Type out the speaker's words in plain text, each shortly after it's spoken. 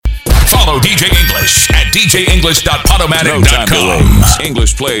Follow DJ English at djenglish.podomatic.com.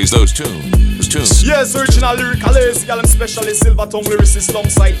 English plays those tunes. Yes, original lyricalist, gal specialist, silver tongue lyricist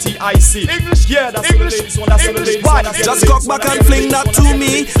alongside TIC. English, yeah, that's English. The ladies one, that's English. The ladies. Just cock back and fling that to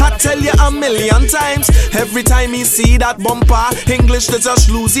me. I tell you a million times. Every time he see that bumper, English they just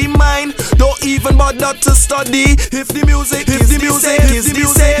lose his mind. Don't even bother to study. If the music,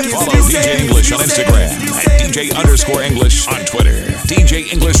 Follow DJ English on Instagram at DJ_English on Twitter, DJ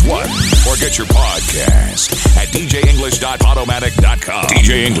English1, or get your podcast at djenglish.podomatic.com.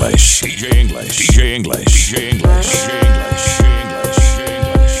 DJ English, DJ English, DJ English, DJ English, DJ English.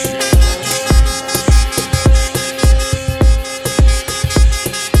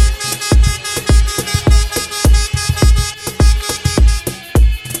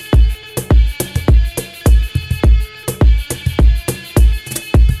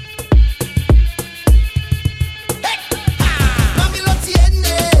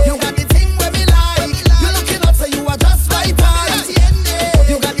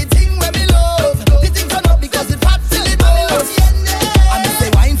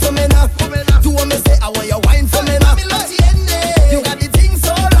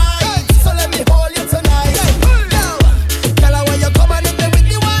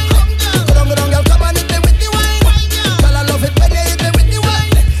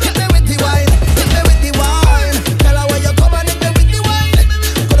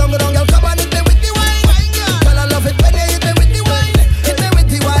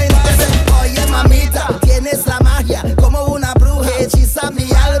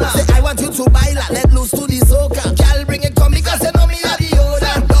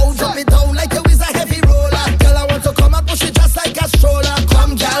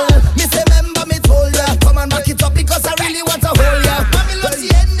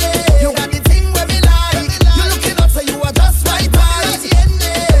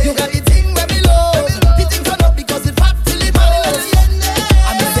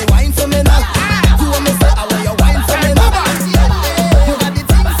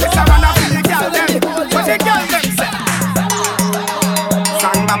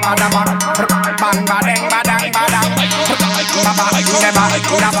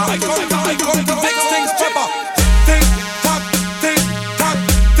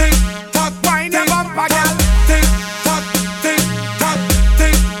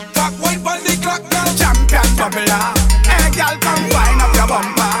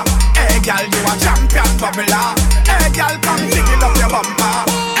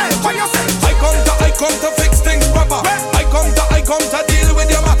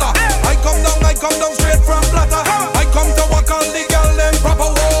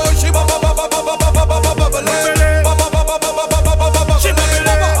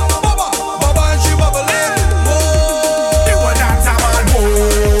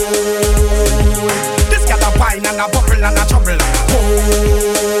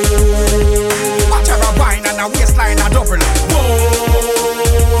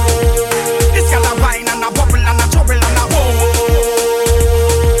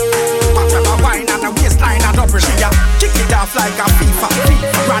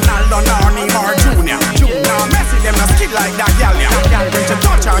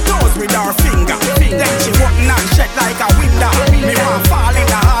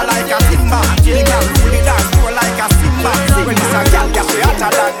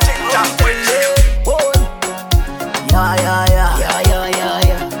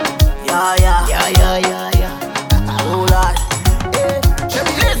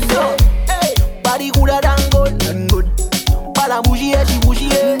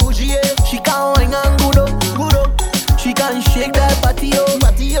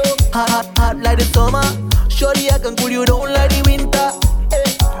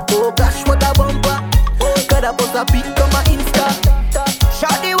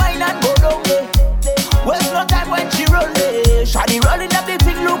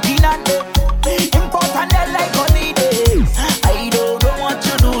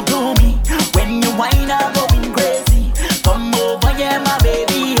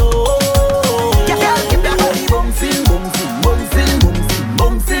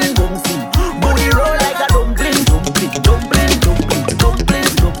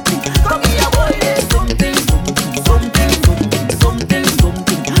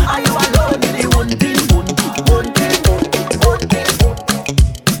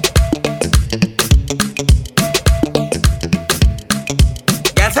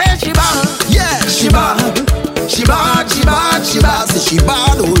 She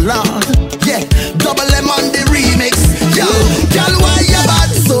bad, oh Lord. Yeah, double M on the remix. Yo, girl, why you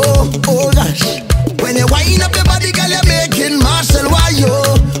bad so? Oh gosh, when you wind up your body, girl, you're making Marshall. Why you?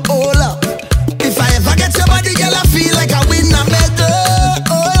 Oh Lord,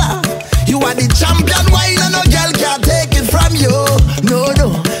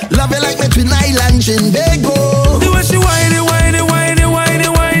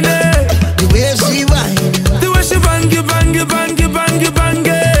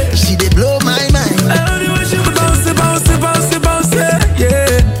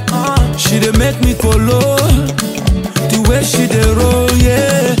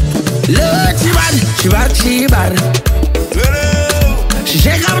 She bad, she bad. She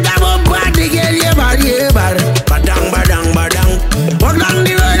shake up that one body, girl, yeah bad. Badang, badang, badang. Walk down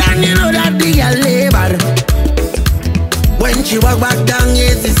the road and you know that the girl lay bad. When she walk back down,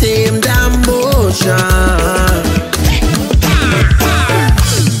 it's the same damn motion.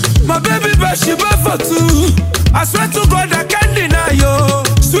 My baby bad, she bad for two. I swear to God I can't deny you.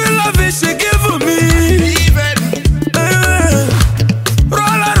 Sweet love is she give me.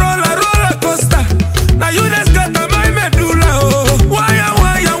 Roller coaster. Now you just got my medulla. Oh, why,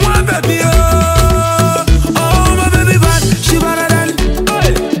 baby? Oh, my baby bad, she better than.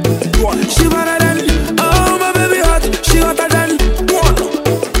 She better than. Oh, my baby hot, she hotter than.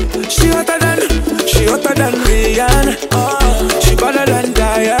 She hotter than Rihanna. Oh, she better than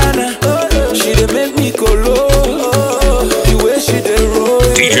Diana. She dey make me go low. The way she dey roll.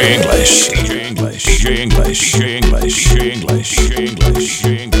 DJ English.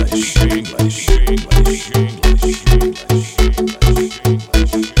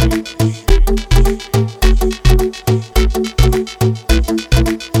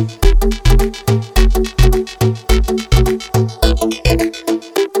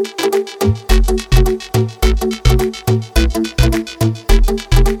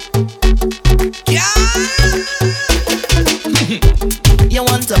 You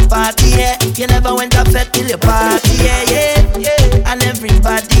want to party, yeah? You never went up set till you party, yeah. And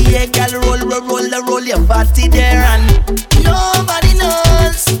everybody, yeah, girl, roll your body there. And nobody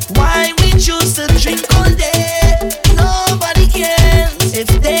knows why we choose to drink all day. Nobody cares if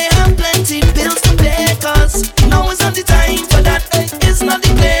they have plenty bills to pay. Cause now is not the time for that. It's not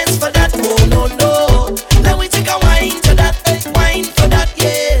the place for that. Oh, no. Then we take a wine to that. Wine for that,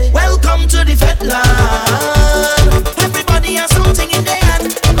 yeah. Welcome to the FETELAND. Everybody has something in their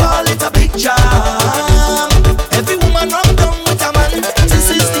hand. Call it a big jam. Every woman run down with a man. This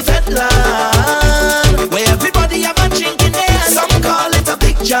is the FETELAND, where everybody have a drink in their hand. Some call it a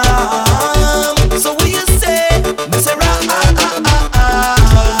big jam. So will you say, Mr. I'm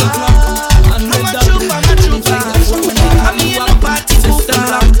a trooper. I'm in a party booth.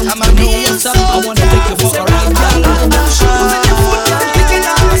 I'm a real soldier. I wanna take you for a ride. Shoes in your foot, picking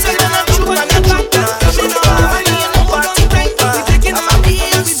up. I'm a trooper. I'm in a party break. I'm a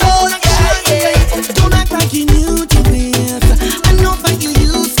real soldier. Don't act like you knew to this. I know that you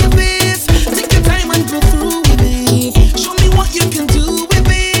used to this. Take your time and go through with it. Show me what you can do with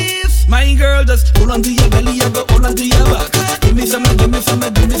this. My girl, just hold on to your belly, you go hold on to your back. Give me some of that.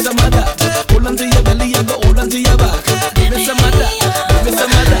 Hold on to your belly, you go hold on to your back. Give me some of that.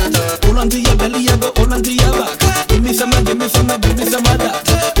 Hold on to your belly, you go hold on to your back. Give me some of that.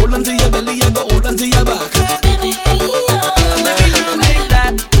 Hold on to your belly, you go hold on to your back.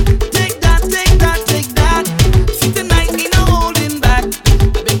 Take that. See tonight ain't no holding back.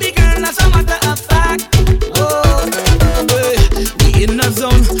 Baby girl, that's a matter of fact. Oh, we in a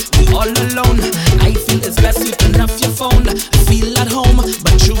zone, we all alone. I feel it's best you turn off your phone. Feel at home,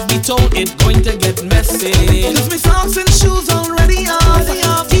 but truth be told, it's going to get messy. Cause me socks and shoes already off.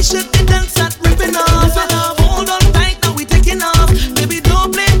 T-shirt the dance that ripping off. Hold on tight, now we taking off. Baby,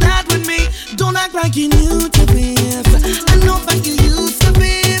 don't play that with me. Don't act like you knew to this. I know that you used to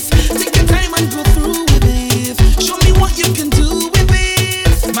this. Take your time and go through with this. Show me what you can do with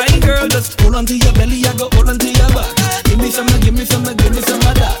this. My girl, just hold on to your belly, I go hold on to your back. Give me some of that.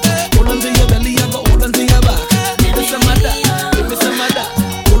 Hold on to your belly, I go hold on to your back. Give me some of that.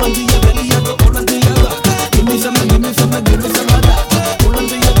 Hold on to your belly, I go hold on to your back. Give me some of that. Hold on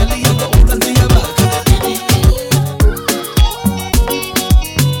to your belly, I go hold on to your back.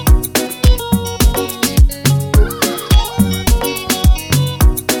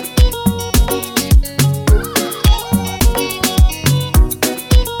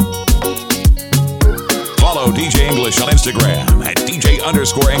 Follow DJ English on Instagram at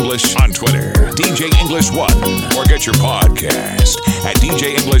DJ_English on Twitter, DJ English 1, or get your podcast at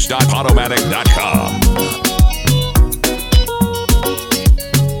DJEnglish.podomatic.com.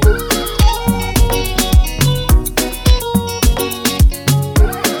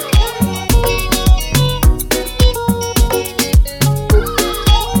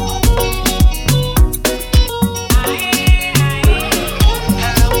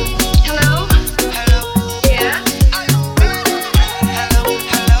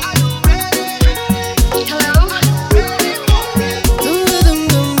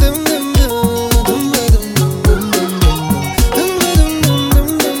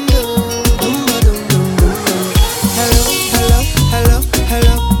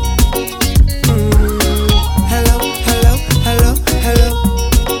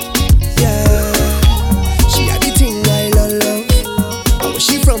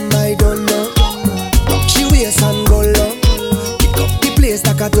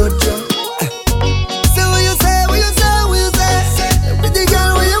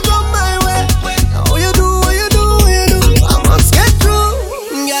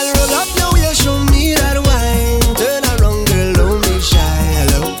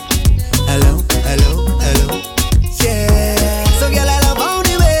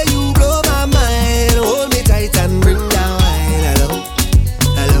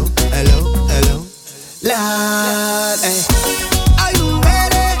 Lord. Are you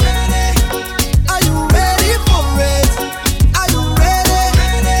ready? Are you ready for it? Are you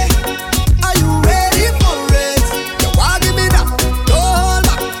ready? Are you ready for it? You want give me that? No hold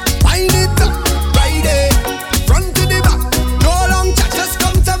back. Wind it up, ride it. Front to the back, no long chat. Just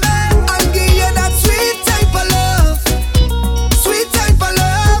come to me. I'll give you that sweet type of love. Sweet type of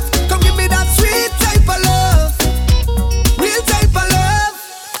love. Come give me that sweet type of love. Real type of love.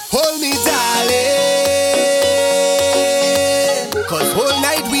 Hold me darling, 'cause whole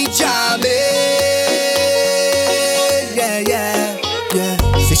night we jamming. Yeah, yeah, yeah.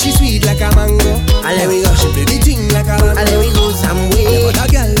 Say she sweet like a mango. And there we go. She play the thing like a mango. And there we go some way. But a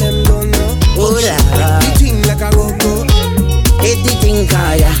girl them don't know. Oh, She yeah. play the thing like a go-go. Hit the thing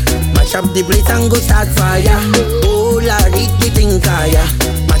kaya. Mash up the place and go start fire. Oh Lord, hit the thing kaya.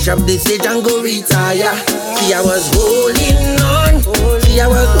 Mash up the stage and go retire. See I was holding on. See I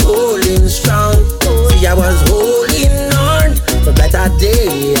was holding strong. See I was holding on for better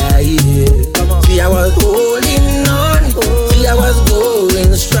day. See I was holding on. See I was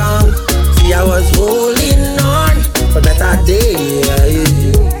going strong. See I was holding on for better day.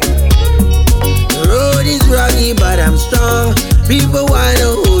 The road is rocky, but I'm strong. People wanna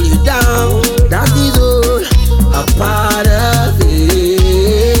hold you down. That is all a part of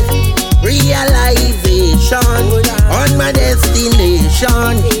it. Realization on my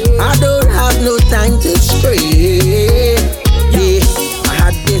destination. I don't have no time to stray. Yeah, I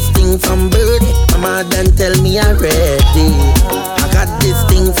had this thing from birth. My mother tell me I'm ready. I got this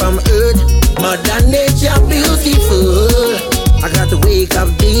thing from earth. Mother nature beautiful. I got to wake up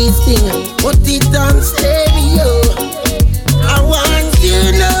this thing, put it on stereo. I want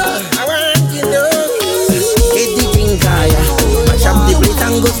you know, I want you know. Hit the thing kaya, mash up the plate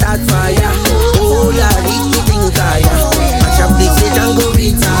and go start fire. Oh Lord, hit the thing kaya, mash up the stage and go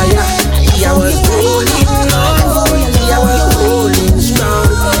retire. See I was holding on, see I was holding strong,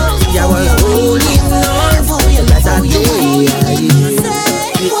 see I was holding on. That's a day.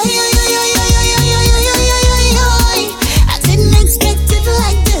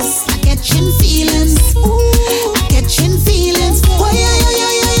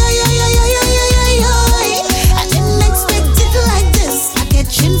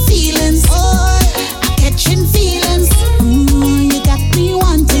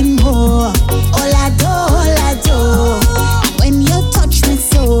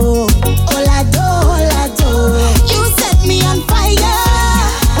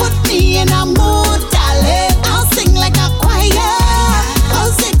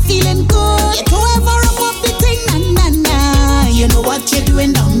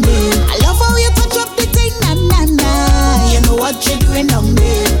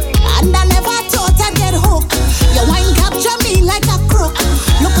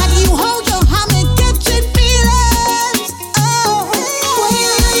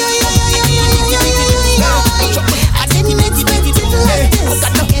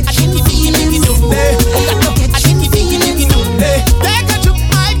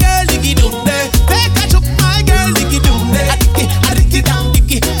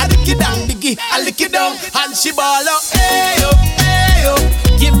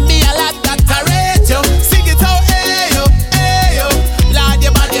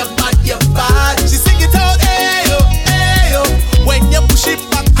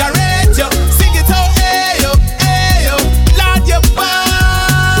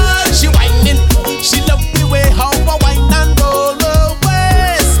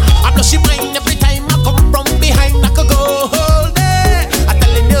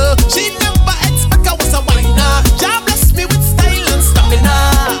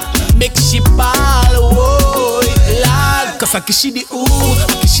 I kiss she the ooh,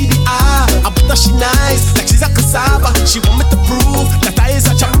 I kiss she the ah. I put her she nice, like she's a cassava. She want me to prove that I is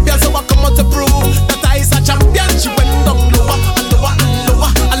a champion, so I come out to prove that I is a champion. She went down lower and lower and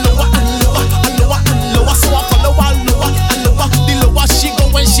lower and lower and lower and lower and lower, so I follow her lower and lower. The lower she go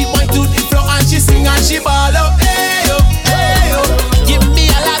when she went to the floor and she sing and she ball out. Hey yo, give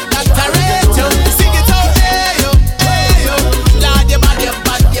me a lot that I rate you. Sing it out, hey yo, Lord your body, your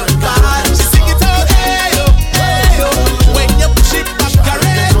bad, your bad. She sing it out, hey yo. When you push it back, I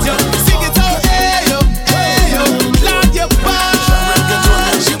rate you. Sing it out, hey yo, Lord your body.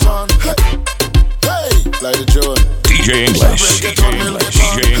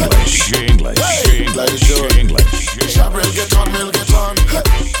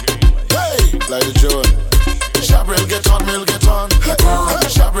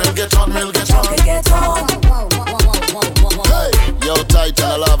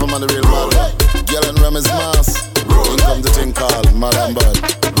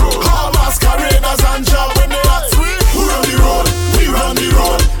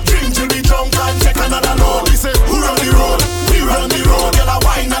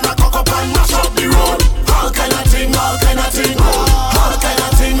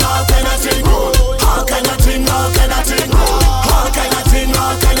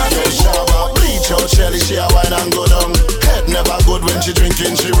 she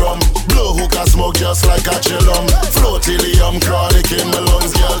drinking, she rum. Blow hookah smoke just like a chillum. Float helium, chronic in my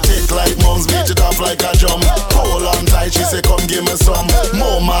lungs. Girl, take like mums, beat it off like a drum. Hold on tight, she say come give me some.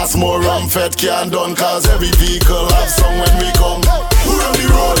 More mass, more rum, fed can't done. Cause every vehicle have song when we come. Who run the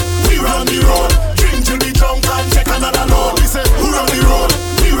road? We run the road. Drink till we drunk and check another load. We say, who run the road?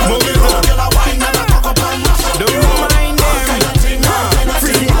 We run the road. Girl, a wine and a cock up and mash up. Don't mind them.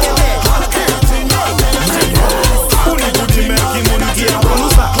 Freezy,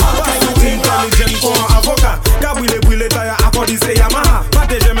 intelligent pour un avocat. Gabriel brûlé taille à quoi disait Yamaha.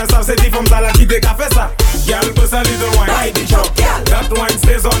 Partagez mes savs, c'est des femmes à la qui décafé ça. Girl, push a little wine. Ride the truck, girl. That wine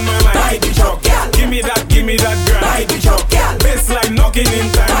stays on my mind. Ride the truck, girl. Give me that girl. Ride the truck, girl. Bassline knocking in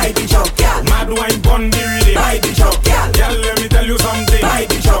time. Ride the truck, girl. Mad wine pon the rhythm. Ride the truck, girl. Girl, let me tell you something. Ride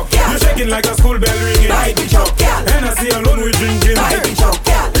the truck, girl. You shaking like a school bell ringing. Ride the truck, girl. And I see alone we drinking. Ride the truck,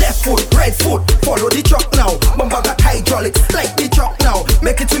 girl. Left foot, right foot, follow the truck now. Bumper got hydraulic, like the truck now.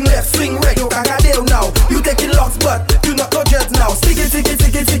 Make it swing left, swing right, you can't deal now. You taking locks, but you not no jet now. Stick it,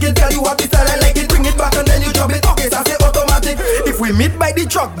 girl, you have the style, I like it. Bring it back and then you drop it. Okay, so I say automatic. If we meet by the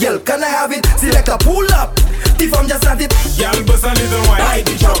truck, girl, can I have it? Select a pull up. If I'm just at it, girl, bust a little wine. Ride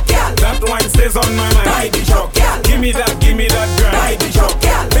the truck, girl. That wine stays on my mind. Ride the truck, girl. Give me that girl. Ride the truck,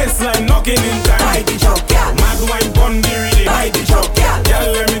 girl. Bassline knocking in time. Ride the truck, girl. Mad wine pon the rhythm. Ride the truck, girl.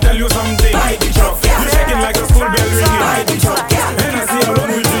 Girl, let me tell you something. Ride the truck, girl. You shaking like a school bell ringing. Ride the truck, girl. And I see alone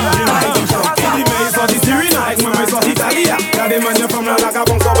we drinking. Ride the truck, girl. The man sorti Sirina, ex mama sorti Italia. Got the man from la laga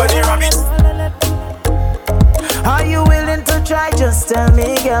bon company rabbit. Are you willing to try? Just tell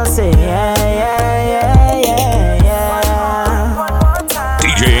me, girl. Say yeah.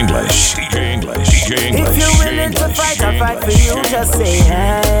 DJ English. If you're willing to fight, I'll fight for you. Just say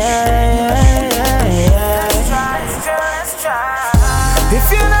yeah.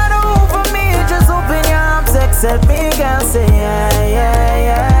 If you're not over me, just open your arms, accept me, girl. Say yeah.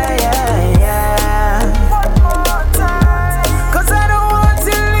 Cause I don't want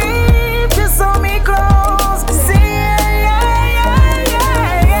to leave, just hold me close. Say yeah.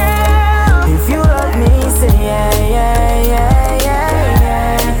 If you love me, say yeah.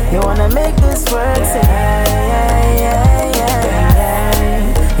 You wanna make this work, say yeah.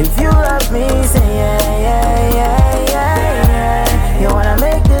 If you love me, say yeah. You wanna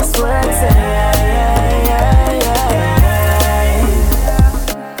make this work, say yeah.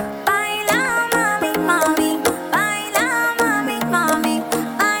 Baila, mami, mami. Baila, mami, mami.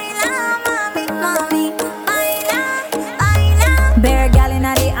 Baila, mami, mami. Baila. Bear gal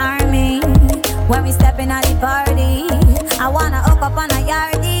inna the army. When we step inna the party, I wanna hook up on a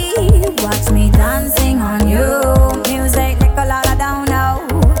yardie. Watch me dancing on you. Music little all down now.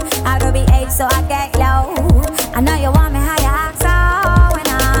 I do be age so I get low. I know you want me how you act so when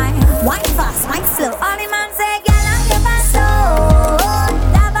I wine fast, wine slow. All the man say, girl, I'm your fast slow.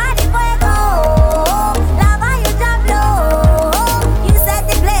 La body fuego, la you drop low. You set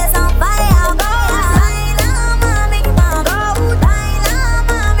the place on fire, go. Baila, mami, mami. Baila,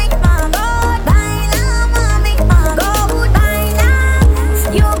 mami, mami. Baila, mami, mami. Baila.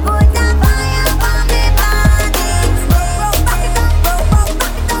 You put the fire on me body. Back it up.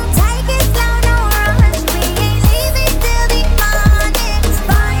 Take it slow, don't rush me. Ain't leaving till the morning.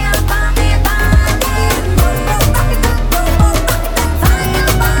 Fire on me body. Back it up. Fire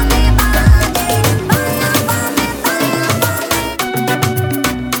on me body.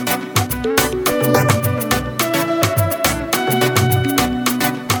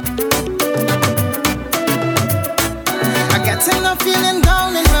 I got enough feeling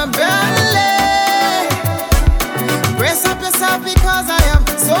down in my belly. Brace up yourself because I have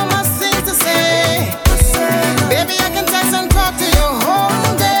so much things to say. Baby, I can text and talk to you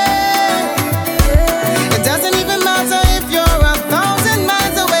whole day. It doesn't even matter if you're 1,000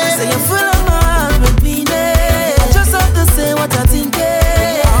 miles away. Say you're full of my heart with BEENIE. I just have to say what I think. I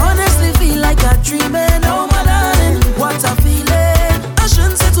honestly feel like I'm dreaming. Oh my darling, what I'm feeling. I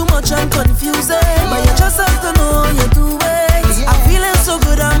shouldn't say too much, I'm confusing. But you just have to know how you do it. I'm feeling so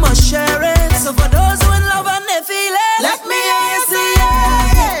good, I must share it. So for those who in love and they feel it, Let me hear you say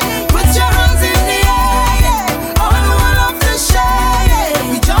yeah. Put your hands in the air. All who love to share.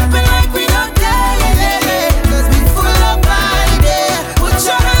 We jumping like we don't care. Cause we full of vibe. Put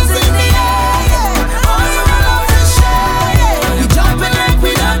your hands in the air. All who love to share. We jumping like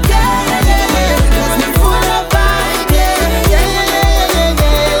we don't care. Cause we full of vibe.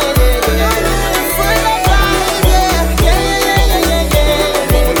 Full of vibe.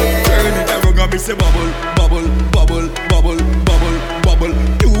 Turn it around and me say bubble.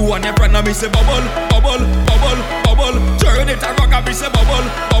 You and your friend and me say bubble. Turn it around and me say bubble.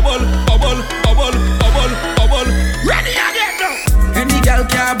 Ready again now.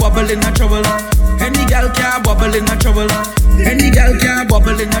 bubble in a trouble. Any girl can bubble in a trouble. Any girl can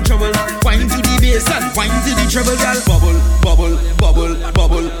bubble in a trouble. Wine to the bass and wine to the treble, girl. Bubble, bubble, bubble,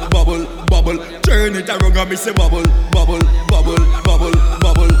 bubble, bubble, bubble. Turn it around and me say bubble, bubble, bubble, bubble,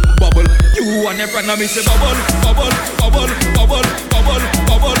 bubble, bubble. You and your friend and me say bubble, bubble, bubble, bubble, bubble,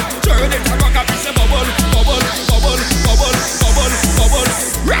 bubble. Turn it around and me say bubble, bubble, bubble, bubble, bubble, bubble.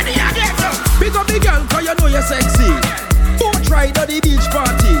 Ready again. Pick up the girl 'cause you know you're sexy. Don't try to the beach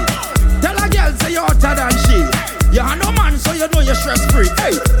party. Tell a girl say you're hotter than she. You are no man, so you know you're stress free.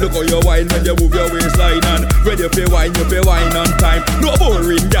 Hey, look how you whine when you move your waistline and ready for wine, you pay wine on time. No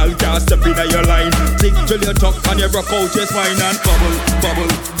boring girl can't step in your line. Tick till you tuck and you broke out your spine and bubble,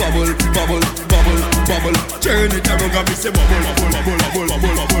 bubble, bubble, bubble, bubble, bubble. Turn it around and me say bubble, bubble, bubble,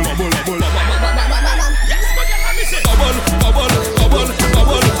 bubble, bubble, bubble, bubble, bubble. Yes, me say bubble, bubble, bubble,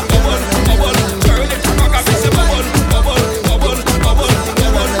 bubble, bubble, bubble. Turn it around and me say bubble, bubble, bubble, bubble,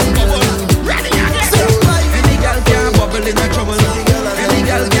 bubble, bubble. Ready again. Bubble in a trouble. Any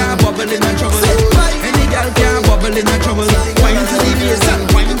girl can bubble in a trouble. Any girl can bubble in a trouble. Wine to the bass and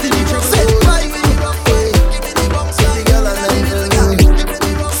wine to the trouble.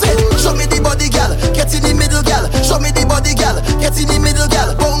 Show me the body, girl. Get in the middle, girl. Show me the body, girl. Get in the middle,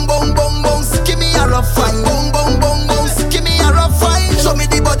 girl. Boom, boom, boom, boom. Give me a rough fine. Boom, boom, boom, boom. Give me a rough fine. Show me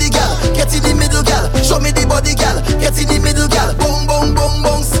the body, girl. Get in the middle, girl. Show me the body, girl. Get in the middle, girl. Boom, boom, boom,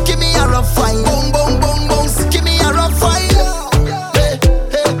 boom. Give me a rough fine. Boom, boom, boom, boom. Give me a rough fine. Hey,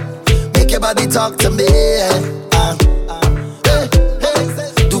 hey. Make your body talk to me. Hey, hey.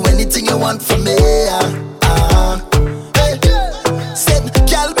 Do anything you want from me. Hey, said,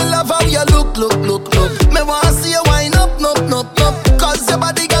 girl, me love how you look, look, look, look. Me wanna see you wind up, up, up, up. 'Cause your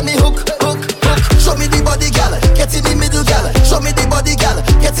body got me hook, hook, hook. Show me the body, girl. Get in the middle, girl. Show me the body, girl.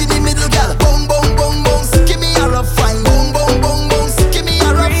 Get in the middle, girl. Boom, boom, boom, boom. Give me a rough fine. Boom, boom, boom, boom. Give me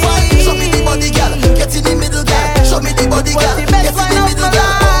a rough fine. Show me the body, girl. Get in the middle, girl. Show me the body, girl. Get in the middle,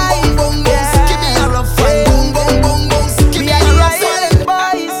 girl. Boom, boom, boom, boom. Give me a rough fine. Boom, boom, boom, boom. Give me a rough fine.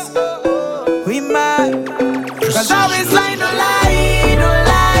 Boys, we mad. 'Cause always lie, no lie, no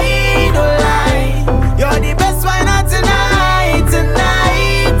lie, no lie. You're the best wine out tonight,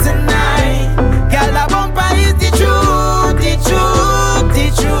 tonight, tonight. Girl, the bumper is the truth, the truth, the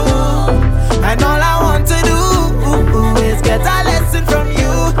truth. And all I want to do is get a lesson from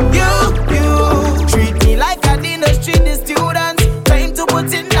you, you. Treat me like I didn't treat the students. Time to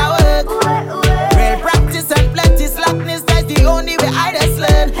put in the work. Real practice and plenty slackness, that's the only way I just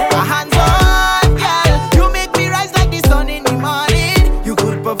learn. A hands on, girl. You make me rise like the sun in the morning. You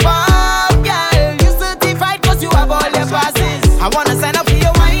could perform, girl. You certified 'cause you have all your passes. I wanna sign up for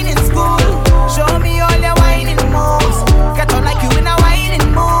your wine in school. Show me all your whining moves. Get on like you in a whining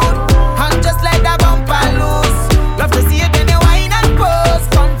mood. And just let that bumper loose. Love to see you when you whine and pose.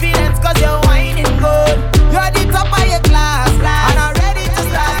 Confidence 'cause you're whining good. You're the top of your class, and I'm ready to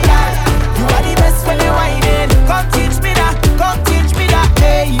start. You are the best when you're whining. Come teach me that, come teach me that.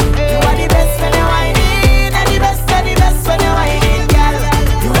 Hey, you are the best when you're whining. And the best when you're whining, girl.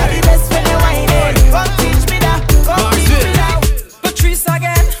 You are the best when you're whining. Come teach me that, come teach me that. Patrice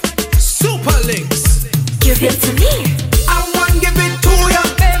again. Super links. Give it to me, I want give it to ya.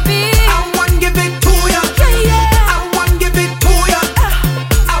 baby. I want give it to ya. Yeah. I want give it to ya.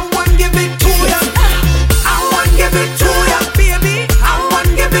 I want give it to ya. I want give it to ya, baby. I want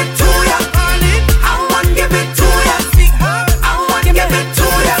give it to ya, honey. I want give it to ya. I want give it to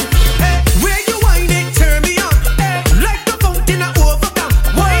ya. Where you whining, turn me on. Like a fountain, I overcome.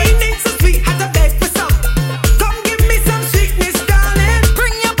 Whining so sweet, had to beg for some. Come give me some sweetness, darling.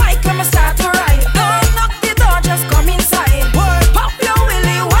 Bring your bike, I'ma start to ride. Don't knock the door, just come inside. Pop your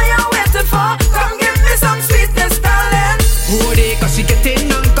willy, what you waiting for? Come give me some sweetness, darling. Oh, they 'cause she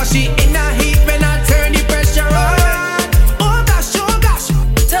getting on, 'cause she in a heat when I turn the pressure on. Oh gosh, oh gosh.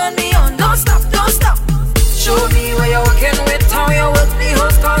 Turn me on, don't stop, don't stop. Show me where you're working with, how you work the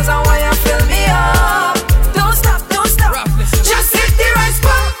host, 'cause I want you fill me up. Don't stop, don't stop. Just hit the right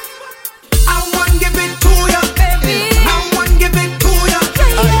spot. I want give it to ya, Baby. I want give it to ya.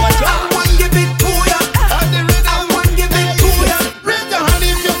 I want give it to ya. I want give it to ya. Raise your hand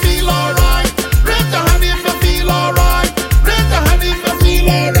if you feel alright. Raise your hand if you feel alright. Raise your hand if you feel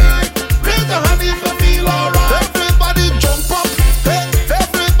alright. Raise your hand if you feel alright. Everybody jump up. Hey,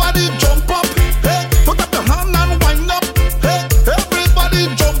 everybody jump up. Hey, put up your hand and wind up. Hey, everybody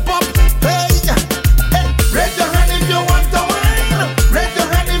jump up. Hey, hey, raise your hand if you want to wine. Raise your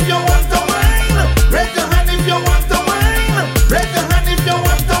hand if you want to wine. Raise your hand if you want to wine. Raise your hand if you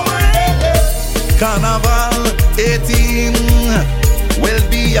want to wine. Carnival 18 will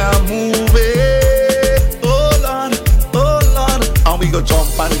be a movie. Oh Lord, and we go So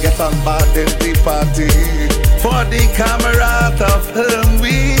jump and get on board in the party. For the camera of whom we.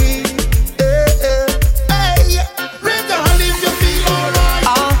 Raise your hand if you feel alright.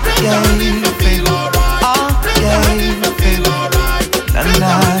 Raise your hand if you feel alright. Raise your hand if you feel alright. Raise your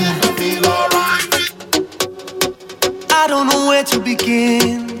hand if you feel alright. I don't know where to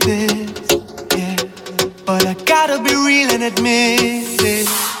begin this, yeah, but I gotta be real and admit it.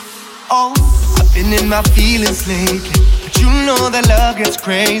 Oh, I've been in my feelings lately, but you know that love gets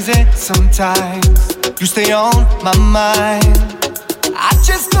crazy sometimes. You stay on my mind. I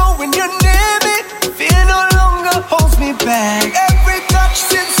just know when you're near me, fear no longer holds me back. Every touch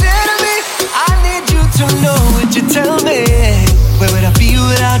sincere to me. I need you to know. Would you tell me where would I be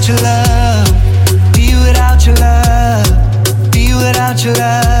without your love? Be without your love. Be without your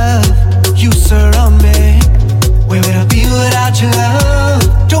love. You surround me. Where would I be without your love?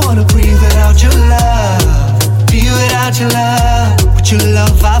 Don't wanna breathe without your love. Be without your love. With your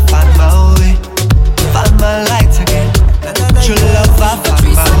love I find my way. Find my light again. With your love I find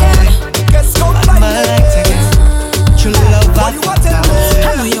my way. Find my light again. With your love I find my way.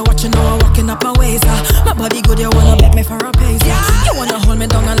 I know you're watching, now I'm walking up my ways. My body good, you wanna bet me for a pace. You wanna hold me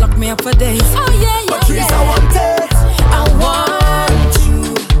down and lock me up for days. Oh yeah, yeah, Patrice, I want it. I want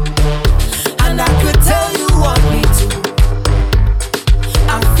you, and I could tell you want me to.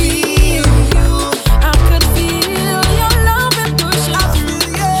 I feel you, I could feel your love and pushing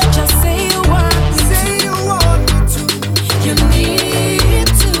through. Just say you want me, say you want me to. You need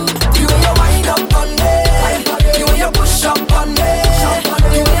to. You and your wind up on me, you and your push up on me,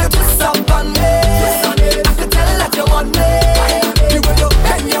 you and your twist up on me. I could tell that you want me. You and your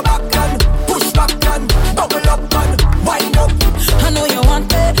bend your back and push back and bubble up and wind up. I know you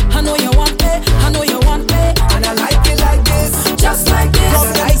want it, I know you want it, I know you want it, and I like it like this, just like this. I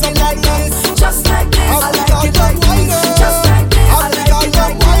like it like this, just like this. I like it like this, just like this. I like it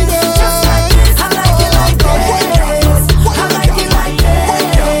like this, just like this. I like it like this, I like it like this.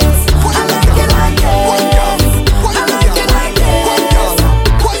 I like it like this, I like it like this.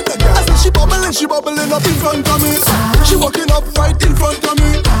 I see she bubbling up in front of me. She walking up right in front of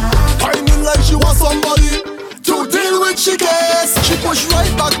me, whining like she wants somebody to deal with. She gets, she push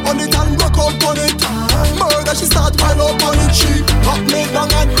right back on it and rock out on it. Murder, she start pile up on it. She knock me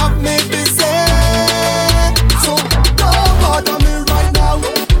down and have me busy. So don't bother me right now,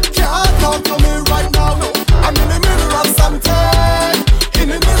 can't talk to me right now. I'm in the middle of something, in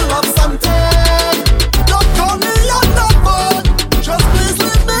the middle of something. Don't call me on the phone, just please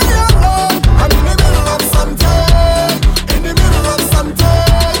leave me alone. I'm in the middle of something, in the middle of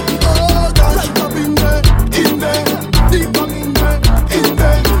something. Oh God, right up in there, deep down in there,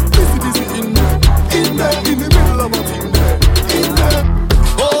 busy in there, in the middle of a thing there, in there.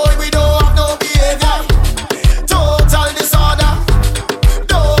 Boy, we don't have no behavior, total disorder.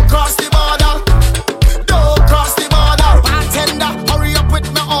 Don't cross the border, don't cross the border. Bartender, hurry up with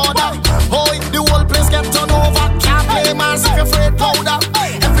my order. Boy, the whole place get turned over. Can't play mass if you're afraid powder.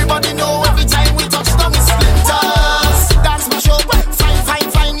 Everybody know every time we touch down it's splinters. That's my show.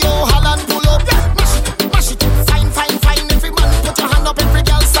 Fine, yo, Holland pull up. Mash it, fine. Every man put your hand up, every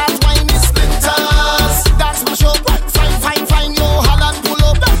girl start whining splinters. That's my show. Fine, yo, Holland pull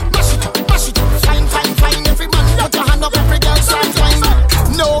up. Mash it, fine. Every man put your hand up, every girl start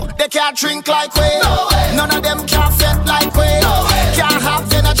whining. No, they can't drink like we. None of them can't fit like we. Can't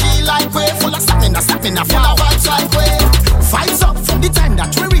have energy like we. Full of stamina, full of vibes like we. Vibes up from the time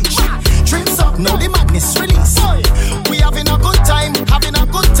that we reach. Drinks up, now the madness release. We having a good time,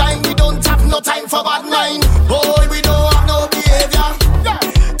 we don't have no time for bad mind. Boy, we don't have no behavior,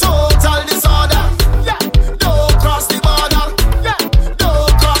 total disorder. Don't cross the border,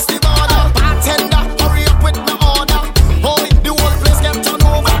 don't cross the border. Bartender, hurry up with my order. Boy, the whole place get turned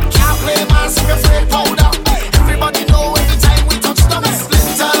over. Can't play mass if you're afraid powder. Everybody know every time we touch down it's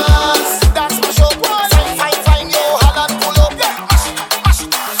splinters. That's my show. Fine, yo, Holland pull up. Mash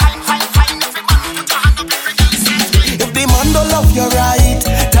it, fine. Every man put your hand up, every girl start whining. If the man don't love you right,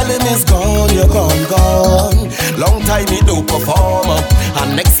 tell him it's gone, you're gone. Long time he do perform,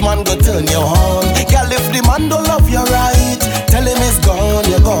 and next man go turn you on. Girl, if the man don't love you right, tell him it's gone,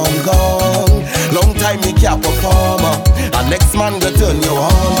 you're gone. Long time he can't perform, and next man go turn you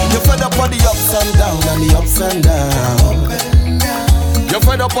on. You're fed up on the ups and down and the ups and down. You're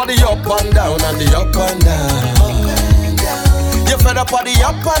fed up on the up and down and the up and down. You're fed up on the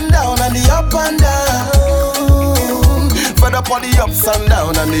up and down and the up and down. Fed up on the ups and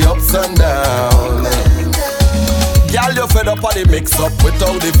down and the ups and down. Girl, you fed up on the mix up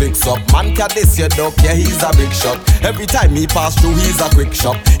without the fix up. Man can this your dog, yeah, he's a big shot. Every time he pass through, he's a quick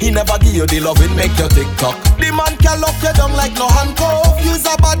shot. He never give you the love, it make you tick-tock. The man can lock you down like no handcuff. You's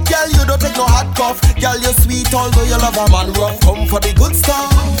a bad girl, you don't take no hard cuff. Girl, you sweet, although you love a man rough. Come for the good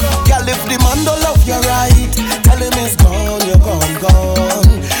stuff. Girl, if the man don't love you right, tell him it's gone, you're gone,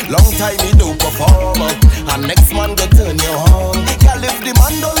 gone. Long time he do perform, and next man go turn you on. Girl, if the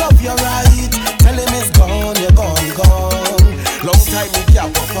man don't love you right, tell him it's gone, you're gone, gone. Long time he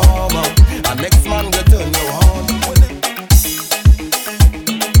can't perform, and next man go turn you on.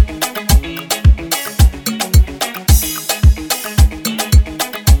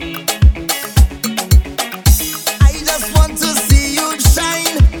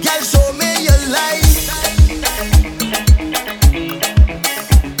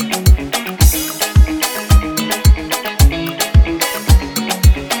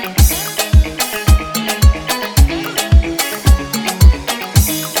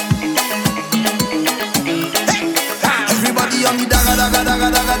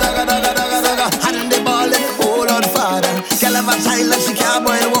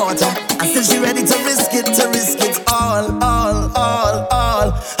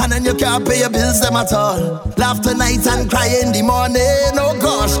 Can't pay your bills them at all. Laugh tonight and cry in the morning. Oh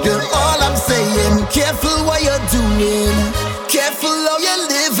gosh, girl, all I'm saying, careful what you're doing. Careful how you're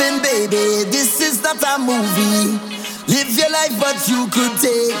living, baby. This is not a movie. Live your life, but you could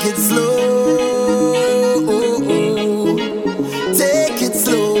take it slow. Take it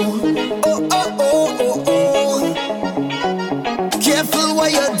slow. Oh, oh, oh, oh, oh. Careful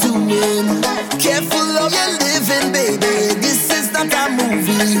what you're doing. Careful how you're living, baby. This is not a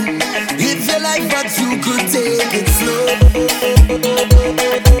movie. Live your life, but you could take it slow.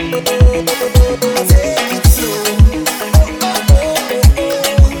 Take it slow. Oh, oh, oh, oh, oh.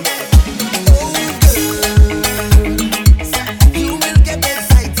 Oh, girl, you will get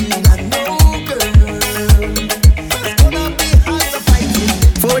excited. I know, girl, it's gonna be hard to fight it.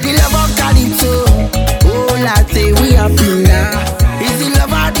 For the love of Calypso, oh, latte, we are Finna. Is the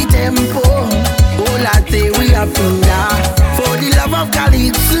love of the tempo? Oh, latte, we are Finna. For the love of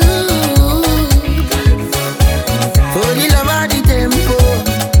Calypso.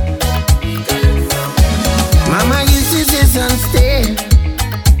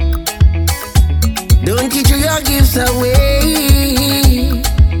 Away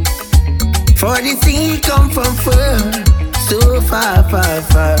for the thing come from far, so far, far,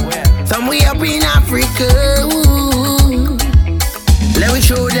 far. Somewhere up in Africa. Ooh. Let me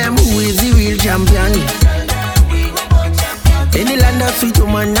show them who is the real champion. In the land of sweet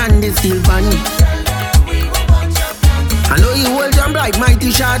woman and the steel pan. I know you will jump like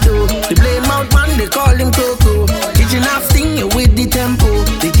mighty shadow. The blame mouth man, they call him Coco. Kitchen half sting you with the tempo.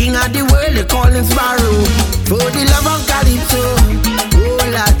 The king of the world, they call him Sparrow. For the love of Calypso, oh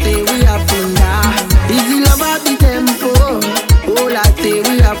latte, we are Funda. Is the love of the tempo, oh latte,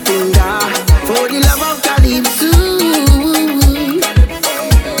 we are Funda. For the love of Calypso,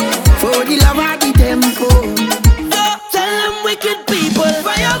 for the love of the tempo. So tell them wicked people,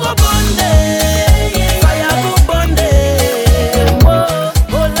 fire go burn them, fire go burn them. Oh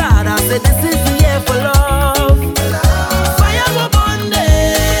Lord, I said this is the year for love.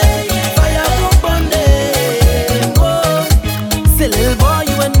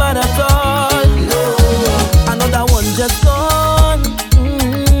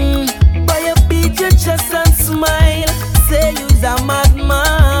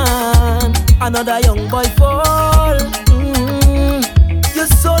 Another young boy fall. Your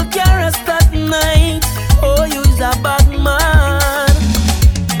soul can't rest at night. Oh, you's a bad man.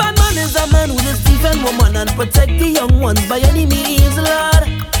 Bad man is a man who will defend woman and protect the young ones by any means, Lord.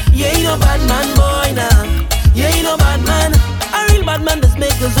 You ain't no bad man, boy, nah. You ain't no bad man. A real bad man does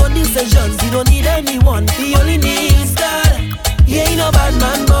make his own decisions. He don't need anyone, he only needs God. You ain't no bad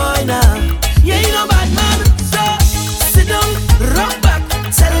man, boy, nah. You ain't no bad man. So, sit down, rock back.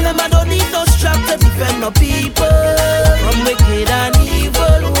 Tell them I don't need no strap to defend my people from wicked and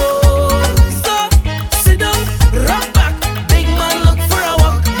evil. Whoa. So, sit down, rock back. Big man, look for a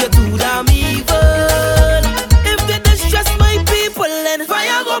walk. You're too damn evil. If they distress my people, then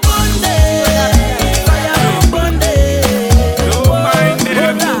fire go burn them. Fire go burn them. Don't mind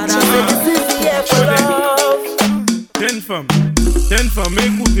them. This is the year for love. Jeune femme,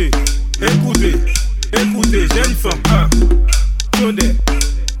 écoutez, jeune femme,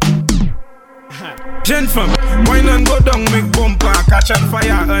 Jeune femme, wine and go down, make bumper.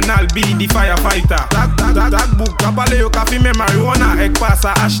 and I'll be the firefighter. That book, a parle yo ka fume marijuana, ek passe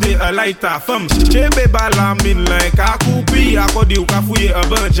a acheter a lighter. Femme, chebe balamin like a coupi, akodi yo ka fouye a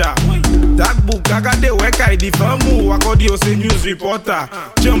banja. That book, a gade wek ay di femme, akodi yo se news reporter.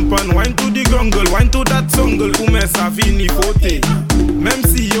 Jump and wine to the jungle, wine to that jungle, pou men sa fini fote. Même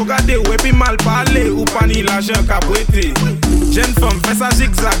si yo gade wepi mal parle, ou pani l'argent ka prêté. Jeune femme, fais ça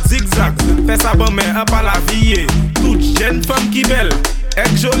zigzag, zigzag, fais ça bon mais un pas la vie. Toute jeune femme qui belle,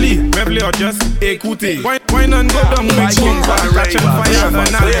 est jolie, même les just écouter. Wine and go down, we king catch on fire,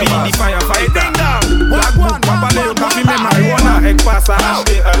 and I'll be the firefighter. Black book, papa le yo ka fume marijuana, ek passe a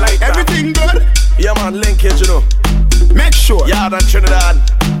acheter a lighter. Everything good? Yeah man, linkage you know. Make sure. Yard and Trinidad.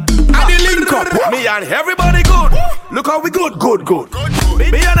 And the link up. Me and everybody good. Look how we good.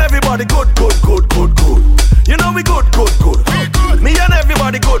 Me and everybody good. You know we good. Me and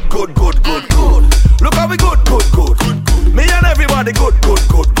everybody good. Look how we good. Me and everybody good.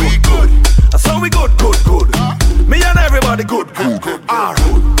 So we good. Me and everybody good.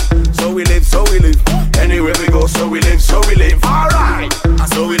 Alright. So we live. Anywhere we go, so we live. Alright.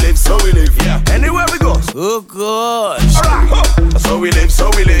 So we live. Yeah. Anywhere we go. Oh God. Alright. So we live.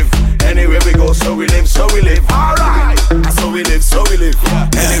 Anywhere we go, so we live. Alright. So we live. Yeah.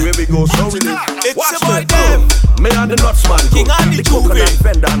 Anywhere we go, so we live. It's about them. Me and the nuts man good. The coconut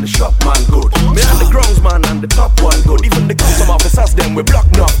vendor and the shop man good. Me and the grounds man and the top one good. Even the custom officers them we block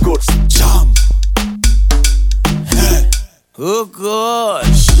enough goods. Jump. Oh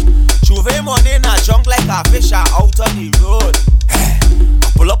gosh. Juve money in a junk like a fish out on the road.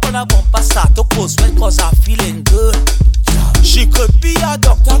 Pull up on a bumper, start to post when cause I'm feeling good. She could be a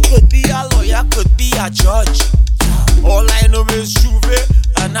doctor, could be a lawyer, could be a judge. All I know is Juve,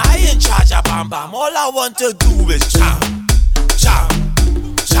 and I in charge of Bam Bam. All I want to do is jam.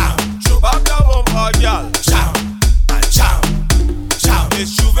 Back the bumper, girl. Jam.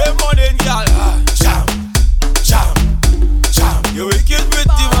 It's Juve money, girl. Jam. You wicked with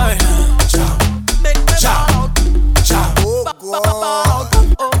the wine. Jam. Oh God.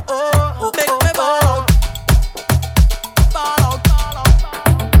 Make me ball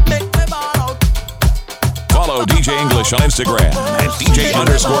out. Follow DJ English on Instagram and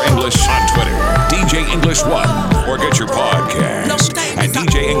DJ_English on Twitter. DJ English 1 or get your podcast at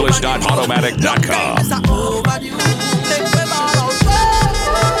DJEnglish.automatic.com.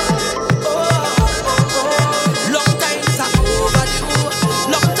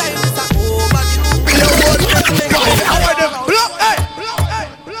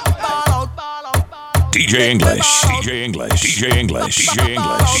 DJ English.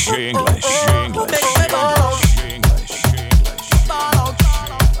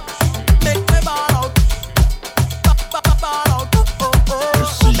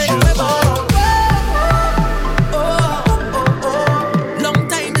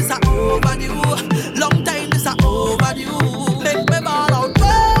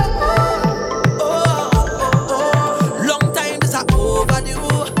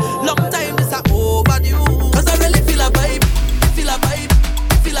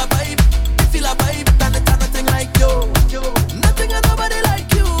 Feel a vibe,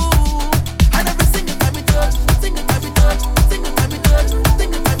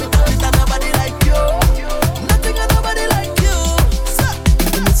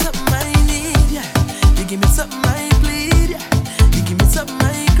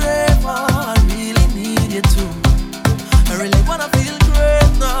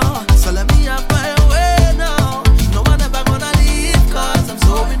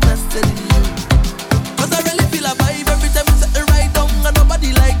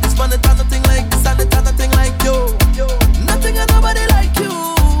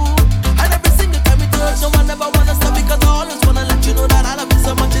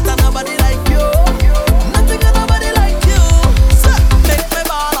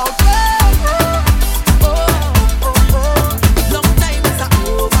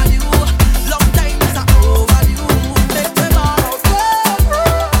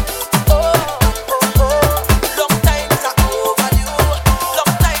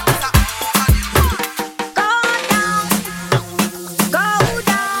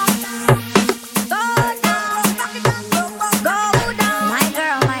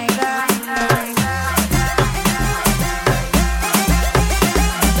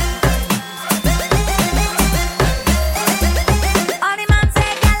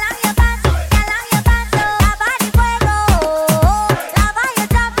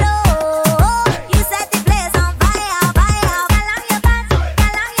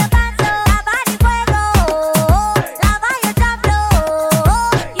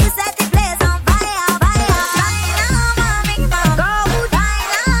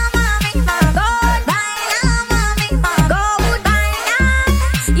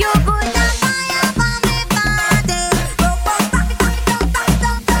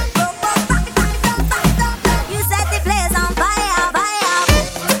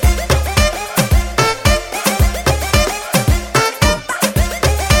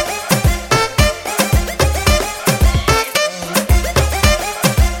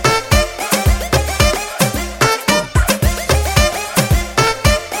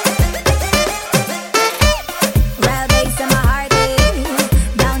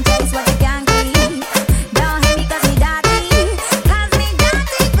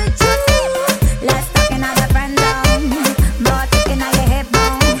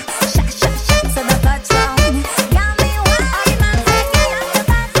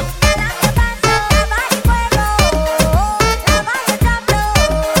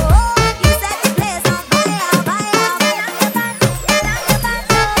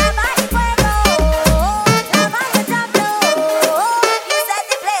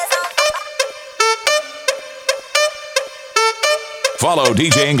 Follow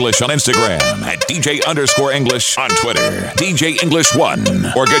DJ English on Instagram at DJ_English on Twitter, DJ English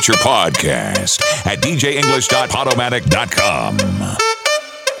 1, or get your podcast at DJEnglish.podomatic.com.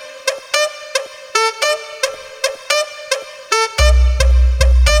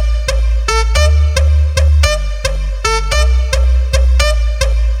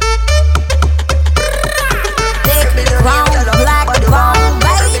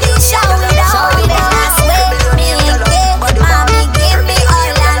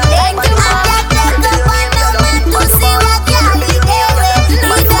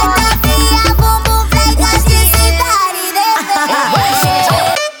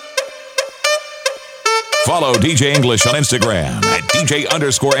 Follow DJ English on Instagram at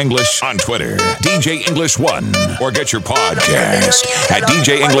DJ_English on Twitter, DJ English 1, or get your podcast at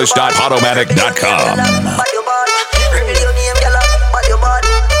DJEnglish.podomatic.com.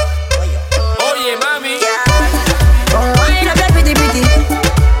 Oh yeah, mami. Wind up your pretty, pretty.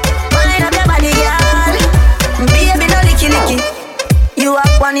 Wind up your body, girl. Baby, no licky, licky. You are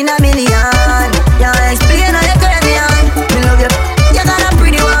one in a million. Yeah, explain how you Caribbean. Me love you. You got a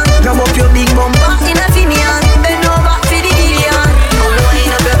pretty one. Grab up your big bumper in a Finian. Bend over for the Gillian.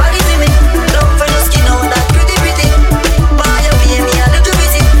 Wind up your body for me. Love for your skin out that pretty, pretty. Buy your pay me a little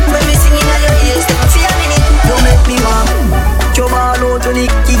visit. When we singing at your ears, step for a minute. You make me warm. Your ball out to the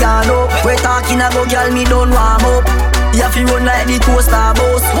Kigano. We're talking about girl, me don't warm up. You have to run like the coaster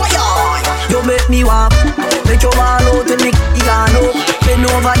bus. You make me warm. Make your ball out to the Kigano. Bend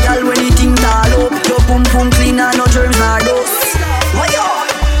over girl when you think tall up. Your pum pum clean and no germs nor dust.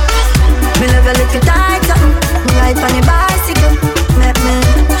 Me love a little tight something. Ride on your bicycle. Make me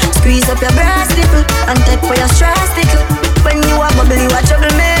squeeze up your breast nipple and take for your stress tickle. When you are bubble, you are trouble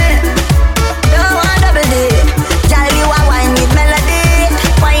me. Don't want double D. Girl, you are wine with melody.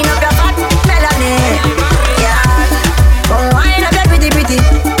 Wine up your fat melody. Yeah. Come wine up your pretty, pretty.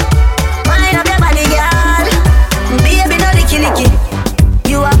 Wine up your body, girl. Baby, no licky, licky.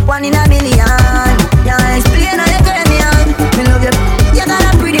 You are one in a million. Yeah, explain how you Caribbean. Me love you. You got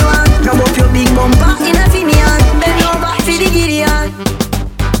a pretty one. Grab up your big bumper in a Finian. Bend over for the Gideon.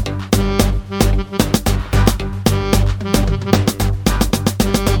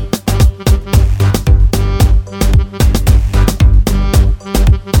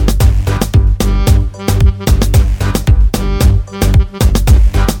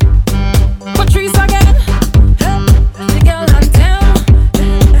 Patrice again. The girl on town.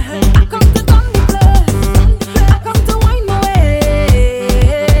 I come to come the place. I come to wind my way.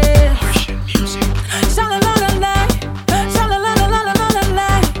 Sha-la-la-la-la. Sha-la-la-la-la-la-la.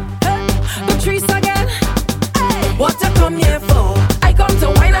 Patrice again. What you come here for? I come to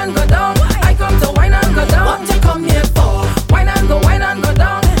wine and go down. I come to wine and go down. What you come here for? Wine and go down. Wine and go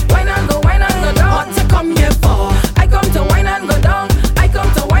down. What you come here for? I come to wine and go down. I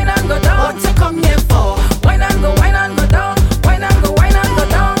come to wine and go down. What you come here for? Wine and go down. Wine and go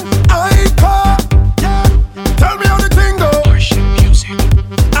down. I call. Tell me how the thing go.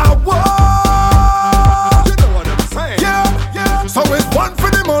 I want. You know what I'm saying? Yeah. So it's 1 for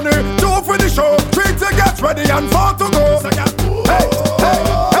the money, 2 for the show, 3 to get ready and 4 to go. Hey.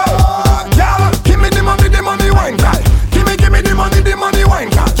 Girl, give me the money, wine girl. Give me the money, wine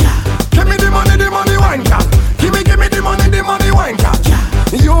girl. Give me the money, wine girl. Give me the money, wine girl.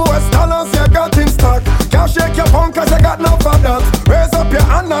 US dollars you got in stock. Can't shake your punk cause you got no for that. Raise up your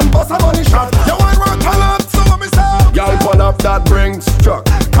hand and bust a money shot. You want work a lot, so what me say? Y'all pull up that brings truck.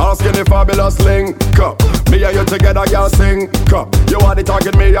 Asking the fabulous link up. Me and you together, y'all sing up. You want the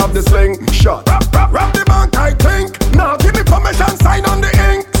target, me have the sling shot. Rap the bank, I think. Now give me permission, sign on the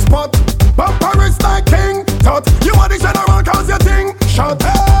ink spot. Bumper is like king tut. You want the general cause you think shot.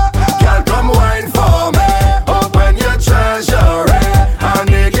 Girl, come wine for me. Open your treasury. I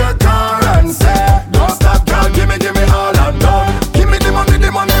need your currency. Don't stop, girl, give me all I'm done. Give me the money,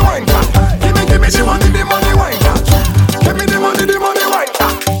 wine girl. Give me the money, wine girl. Give me the money, wine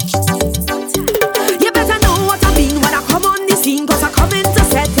girl. You better know what I mean when I come on the scene, cause I come in to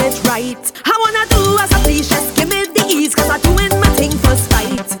set it right. I wanna do as I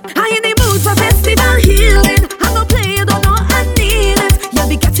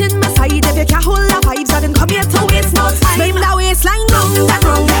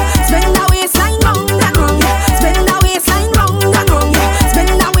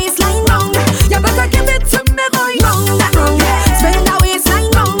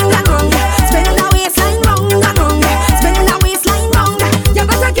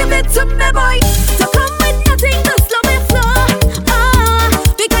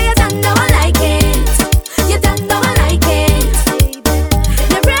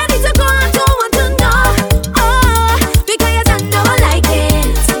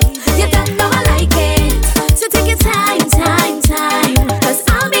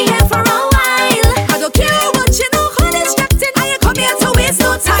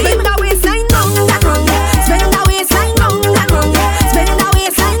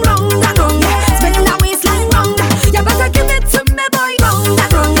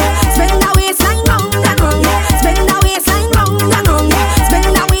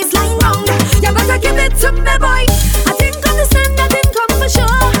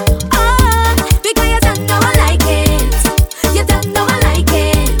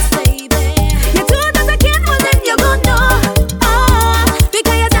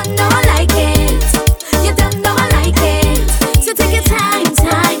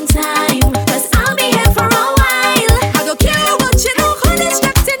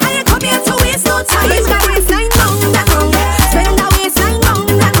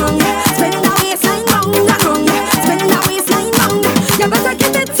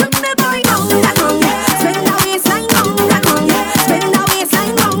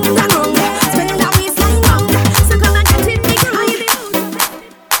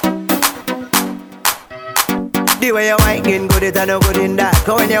The way you whining, good it and no good in that.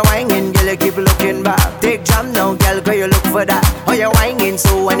 Cause when you whining, girl, you keep looking back. Take jam now, girl, cause you look for that. How you whining,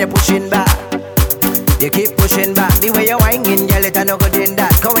 so when you pushing back, you keep pushing back. The way you whining, girl, it and no good in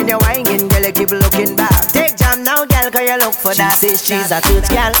that. Cause when you whining, girl, you keep looking back. Take jam now, girl, cause you look for that. She says she's a church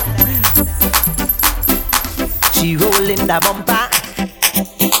girl. She rollin' the bumper.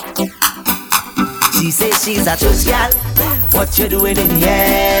 She says she's a church girl. What you doing in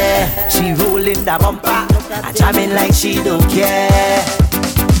here? She rollin' the bumper and jamming like she don't care.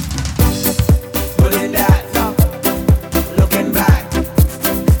 Pulling that up, looking back.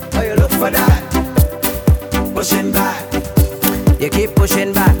 Oh, you look for that? Pushing back. You keep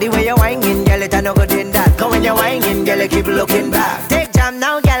pushing back. The way you whining, girl, it a no good in that. Cause when you whining, girl, you keep looking back. Take jam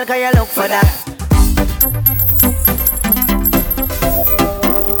now, girl, cause you look for that.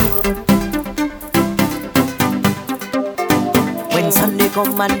 Sunday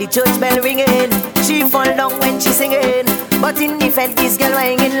come and the church bell ringing. She fall down when she singing. But in the fed, this girl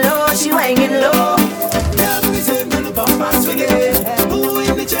whining low. She whining low. Now we say when the bumper swinging. Who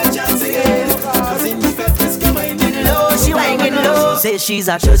in the church and singing? Cause in the fed, this girl whining low. She whining low. Say she's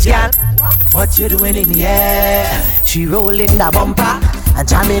a church girl. What you doing in the air? She rolling the bumper and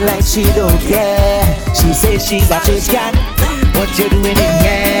jamming like she don't care. She says she's a church girl. What you doing in the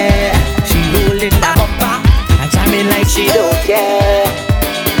air? She rolling the bumper and jamming like she don't care.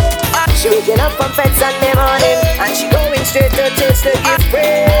 She waking up from bed Sunday morning and she going straight to church to give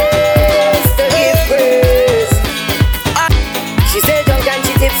praise, to give praise. She say drunk and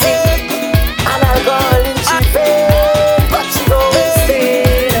she tipsy and alcohol in she face, but she going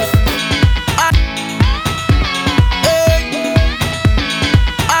straight.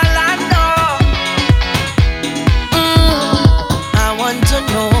 All I know, I want to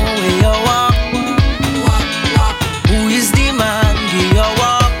know where you are.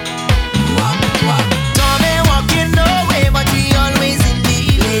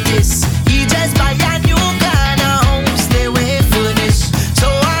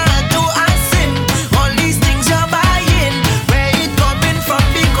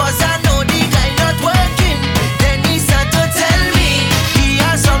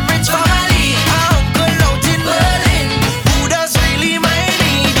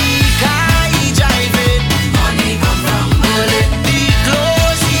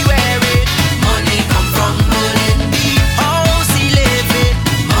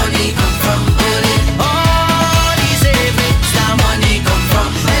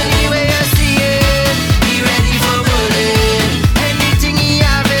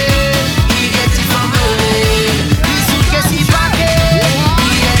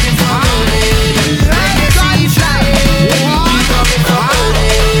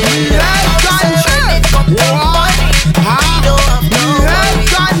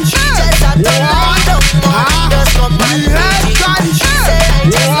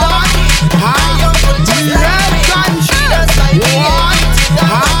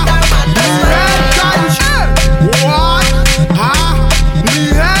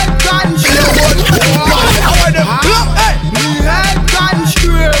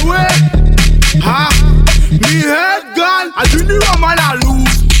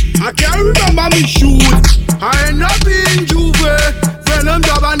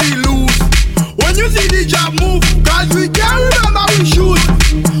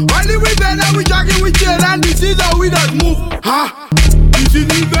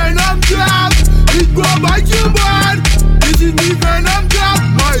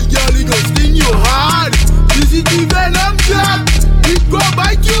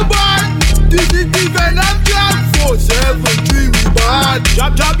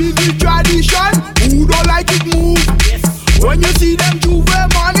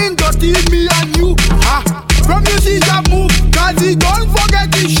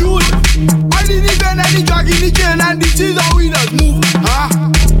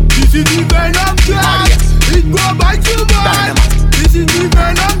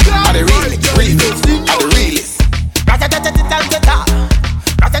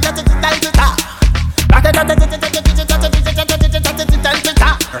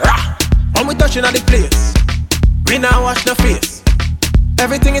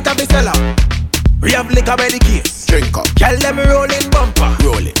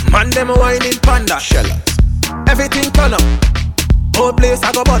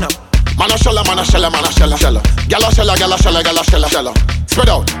 Spread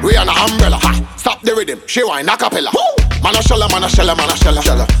out, we on an umbrella. Ha! Stop the rhythm, she whine a cappella. Man a shella, man a shella, man a shella.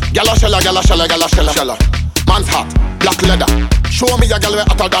 Gala shella, gala shella, gala shella. Man's hot, black leather. Show me a gal way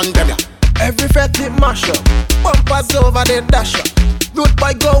hotter than them. Every fetty mash up, bumpers over the dash up. Rude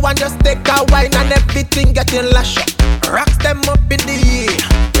boy go and just take a wine and everything getting lash up. Rocks them up in the air.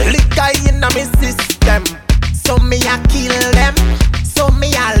 Liquor in my system. So me a kill them. So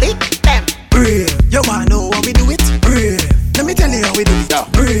me a lick them. Brave. You wanna know how we do it? Brave. Let me tell you how we do it.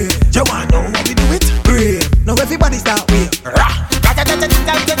 Brave. You wanna know how we do it? Brave. Now everybody start with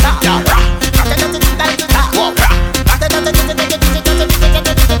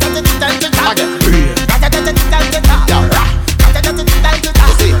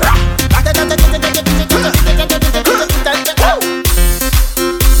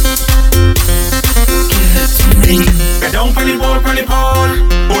Get down for the pole,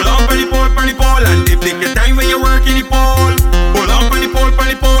 pull up for the pole, and dip. Take your time when you work in the pole. Pull up for the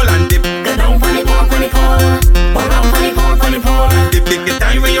pole, and dip. Get down for the pole, pull up for the pole, and dip. Take your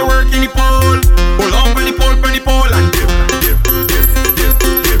time when you work in the pole. Pull up for the pole, and dip. Dip, dip, dip,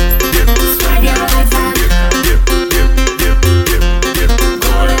 dip, dip. Spread your legs out. Dip, dip, dip, dip, dip, dip. Go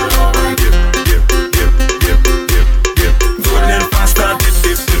a little over. Dip, dip, dip, dip, dip, dip. Go a little faster. Dip,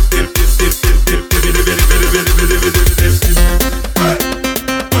 dip, dip, dip, dip, dip, dip, dip, dip, dip, dip, dip, dip.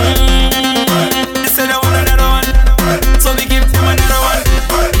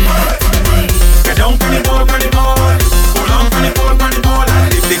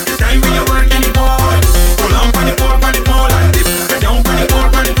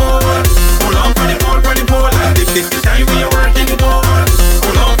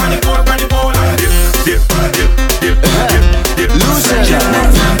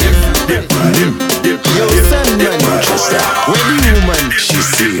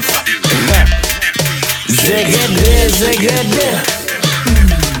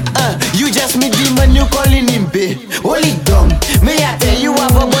 You just meet the man, you calling him babe. Hold it down. May I tell you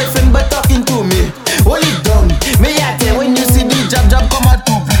have a boyfriend but talking to me. Hold it down. May I tell when you see the jab come out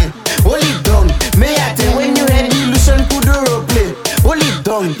to play. Hold it down. May I tell when you head illusion to the role play. Hold it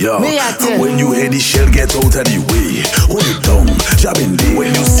down. Yo, may I tell when you hear the shell get out of the way. Hold it down, jabbing day.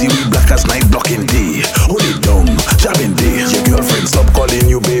 When you see we black as night blocking day. Hold it down, jabbing day. Your girlfriend stop calling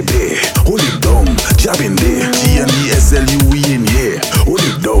you baby. Hold it down, jabbing day. GNDSLU we in here. Hold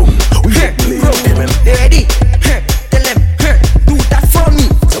it down, we can play. Ready? Tell them, do that for me.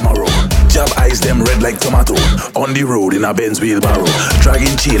 Tomorrow, jab eyes them red like tomato. On the road in a Benz wheelbarrow.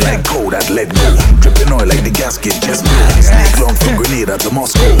 Dragging chain like cow that let go. Dripping oil like the gasket just blow. Sneak long from Grenada to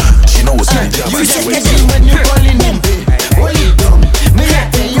Moscow. She knows me jab you eyes. say get him when you calling him babe. Hold it down. May I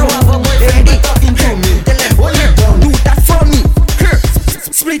tell you have a boyfriend but talking to me. Tell them, hold it down. Do that for me.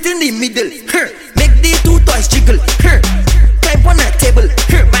 Split in the middle. Make the two toys jiggle. Climb on a table.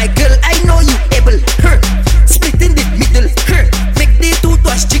 My girl, I know you able. Split in the middle. Make the two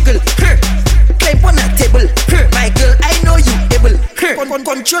toys jiggle. Climb on a table. My girl, I know you able.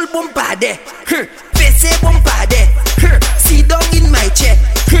 Control bombade. Face bombade. Sit down in my chair.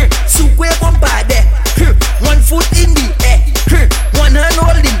 Sukwe bombade. One foot in the air. One hand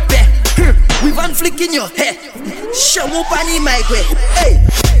holding back. With one flick in your hair. Shamu pani my way. Hey,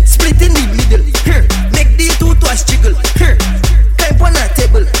 split in the middle. Make the two toys jiggle. Climb on a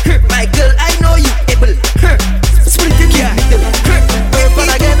table. My girl, I know you able. Split in the middle. Wait for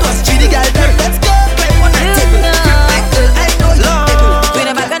again, was the girl there. Let's go. Climb on a table. My girl, I know you able. Queen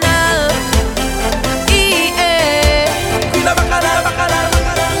of Bacchanal. Queen of Bacchanal.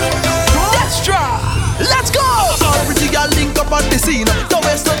 Extra. Let's go. All pretty girl link up on the scene. Don't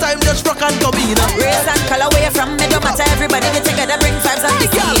waste no time, just rock and come in. Race and color where from me don't matter. Everybody get together, bring vibes and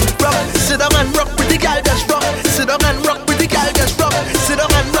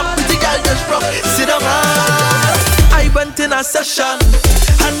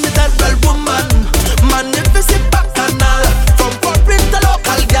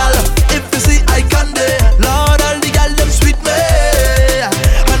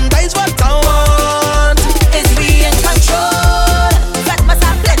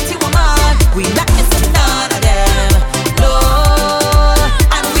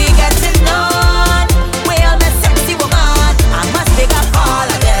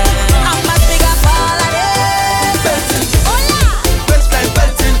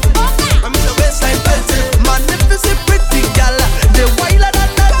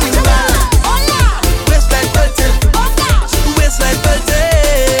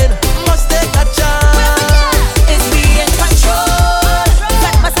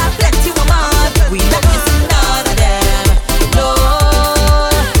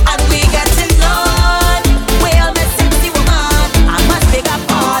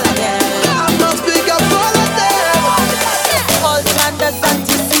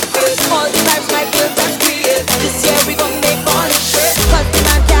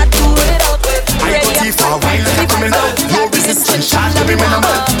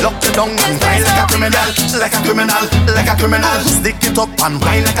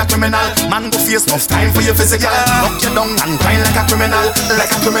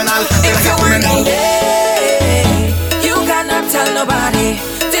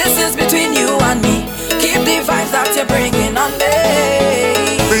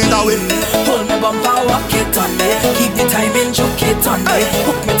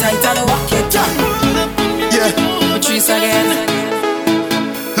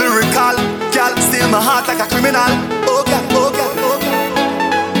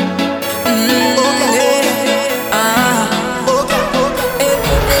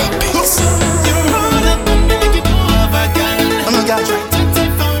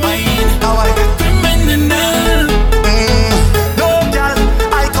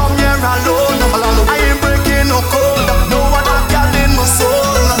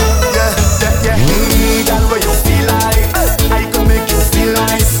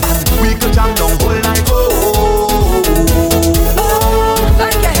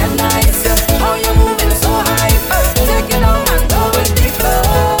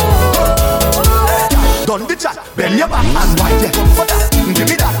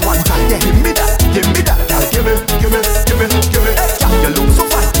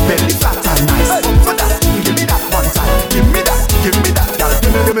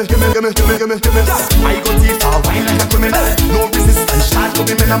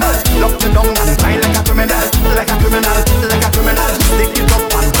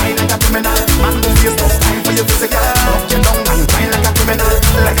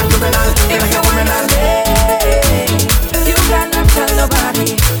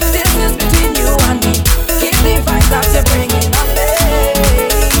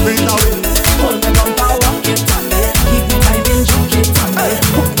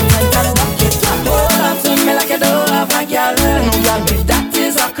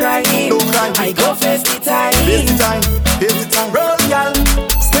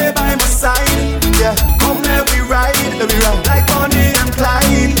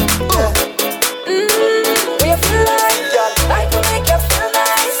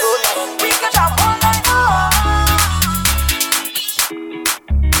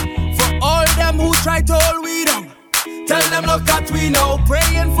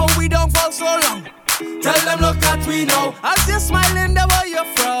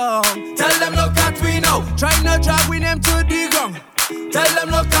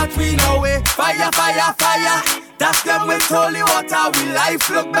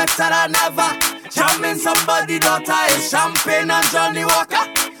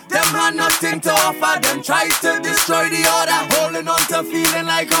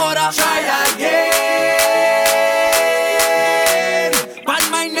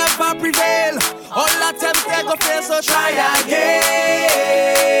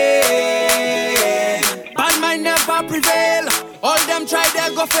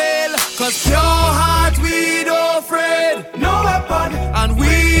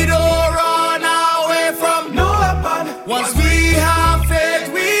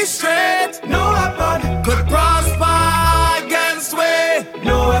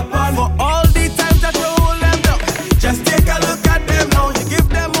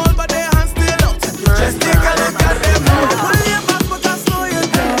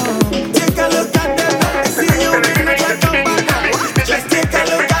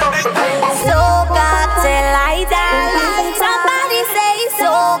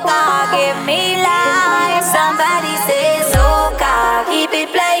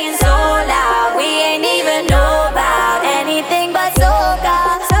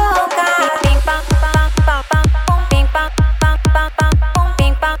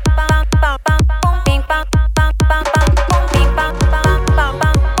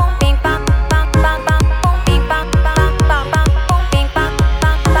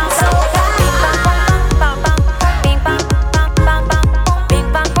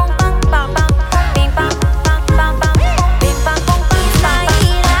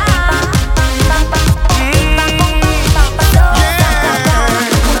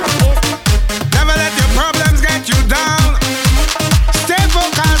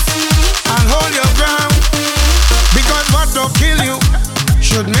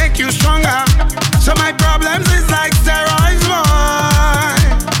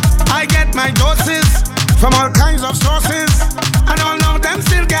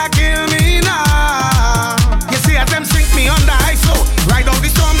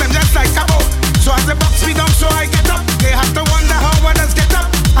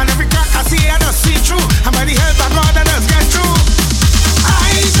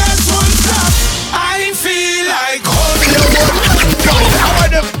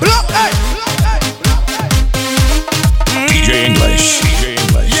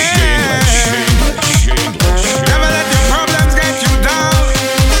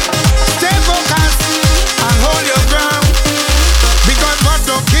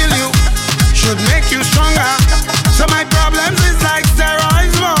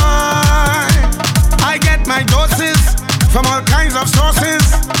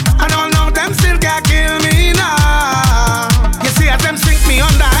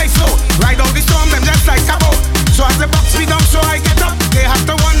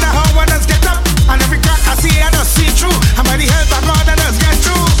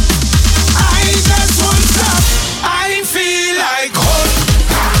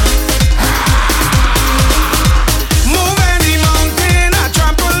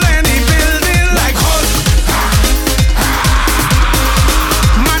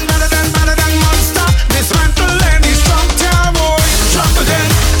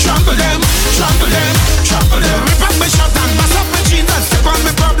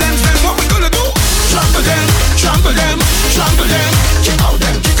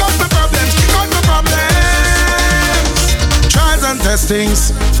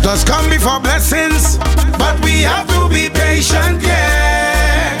things does come before blessings, but we have to be patient,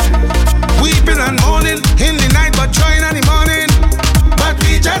 yeah. Weeping and mourning in the night, but joy in the morning. But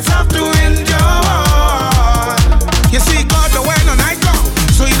we just have to endure. You see, God, the way no night come,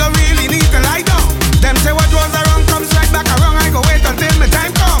 so you don't really need to lie down. Them say what was wrong comes right back around. I go wait until my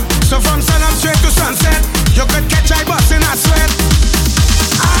time come. So from sun up straight to sunset, you could catch I bus in a sweat.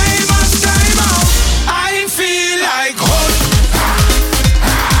 I must time out. I feel like hood.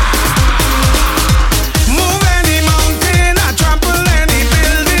 Move any mountain, I trample any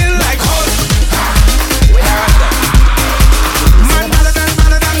building like hood. Man, better than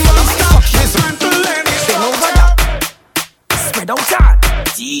won't stop. Dismantle any. Bend over that. Spread out hard.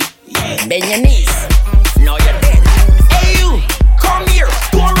 Bend your knees. Now you're dead. Hey you, come here,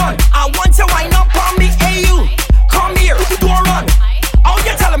 don't run. I want you wind up on me. Hey you, come here, don't run. Oh,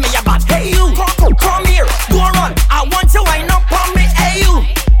 you telling me about? Hey you, come here, don't run. I want you wind up on me. Hey you,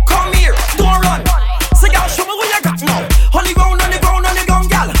 come here, don't run. So y'all show me what you got now. On the ground,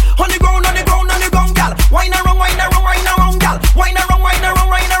 gal. On the ground, gal. Wine around, gal. Wine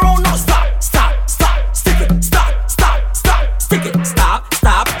around. No, stop. Stick it. Stick it. Stop.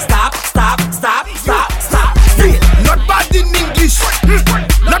 Not bad in English,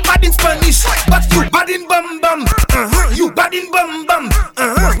 not bad in Spanish, but you bad in bum bum. You bad in bum bum.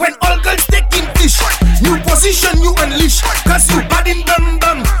 When all girls taking fish, new position you unleash. Cause you bad in bum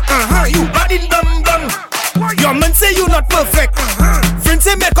bum. You bad in bum bum. Your man say you not perfect. Friends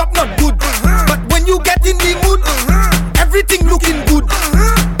say makeup not good. But when you get in the mood, everything looking good.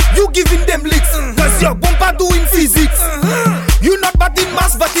 You giving them licks. Cause your bumper doing physics. You not bad in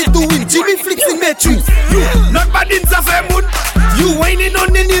mass, but he doing Jimmy flicks in Metri. You not bad in Zafemun. You whining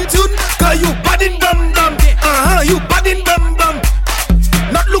on the new tune. Cause you bad in dum dum. You bad in dum dum.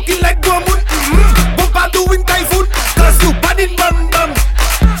 Not looking like Gomun. Bumper doing typhoon. Cause you bad in dum dum.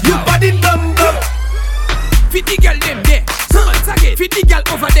 You bad in dum dum. 50 girl them there. Once again, 50 girl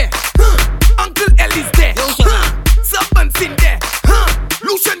over there. Uncle L is there. Serpents in there.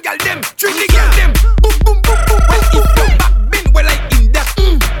 Lucian girl them. Trinity girl them. Boom boom boom boom. Well, if you back bend, well I in that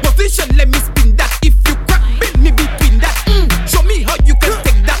position, let me spin that. If you crack bend me between that, show me how you can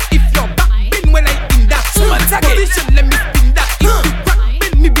take that. If you're back bend, well I in that position, let me spin that. If you crack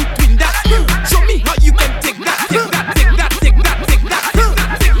bend me between that, show me how you can take that. Take that.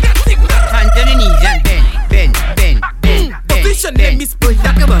 Hands on the knees and bend. Position, let me spin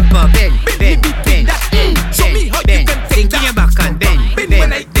that. Bend me between that. Show me how you can take that. Sink in your back and bend.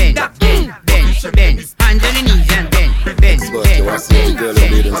 When I in that. Bend. Hands on the knees and bend.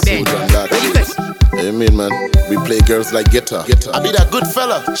 Hey, man, we play girls like guitar. I be that good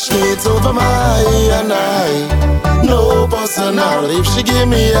fella. Shades over my and I. No personal. If she give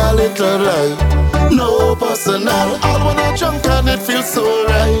me a little light. No personal. I wanna drunk and it feels so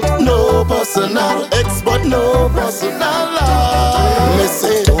right. No personal. Ex but no personal. Me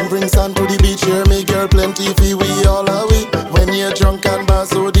say, don't bring sand to the beach here. Me girl plenty fee we all are we. When you're drunk and bad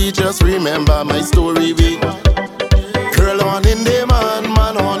so just remember my story we. Girl on in the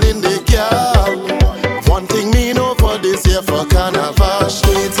man on in the girl. One thing me know for this year for carnival.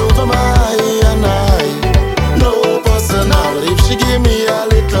 Shades over my and I. No personal. If she give me a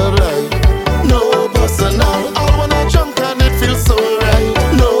little light. No personal. I wanna jump and it feels so right.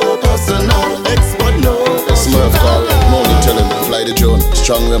 No personal. Ex but no Smurf call. Money telling. Fly the drone.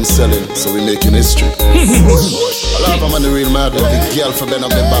 Strong way I'm selling. So we making history. I love I'm on the real mad. The girl for bend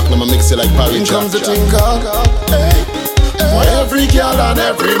up the back. Now I mix it like Paris. Comes the thing called. For every girl and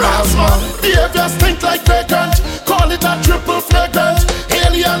every man's man. Behavior stink like vagrant. Call it a triple flagrant.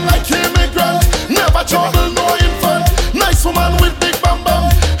 Alien like immigrant. Never trouble, no infant. Nice woman with big bam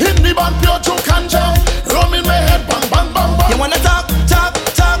bam. In the band, pure joke and jam. Rum in my head, bang bang bang bang. You wanna talk,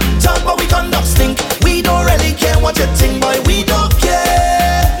 but we conduct stink. We don't really care what you think, boy. We don't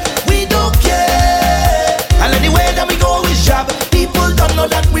care. And anyway that we go is job. People don't know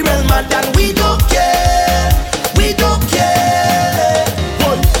that we real mad and we don't care.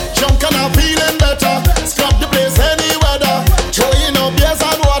 Boy, drunk and I'm feeling better. Scrap the place any weather. Throwing up beers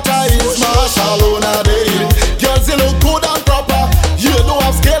and water is Marshall ONNADIA. Girls, you look good and proper. You don't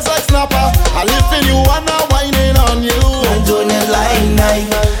have scales like snapper. I live in you and I'm whining on you. I'm doing it like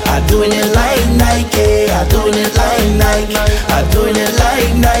Nike. I'm doing it like Nike. I'm doing it like Nike. I'm doing it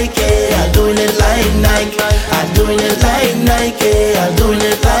like Nike. I'm doing it like Nike. I'm doing it like Nike. I'm doing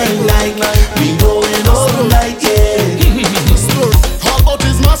it like Nike. We going all night, yeah. How about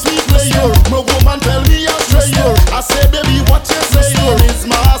this mass we play here? My woman tell me I'm straight here. I say, baby, what you say here? It's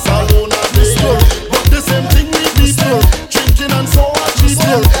Marshall ONNADIA. But the same thing we beat here. Drinking and so I cheat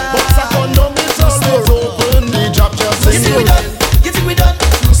here. But a condom is always open. The job just say here.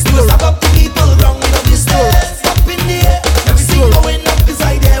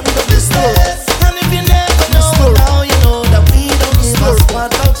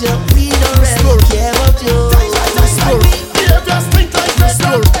 you. We don't really care about you. Behavior stink like red.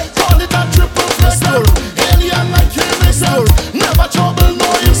 Call it a triple threat. Alien like K-Mission. Never trouble, no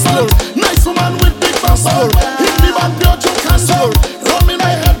insult. Nice woman with big muscle. Hit the band, pure joke and soul. Rum in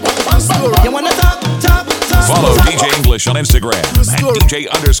my head, bang. You wanna talk? Follow DJ English on Instagram and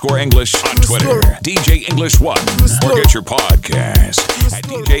DJ_English on Twitter. DJ English 1 or get your podcast at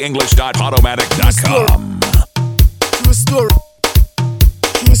DJEnglish.podomatic.com. True story.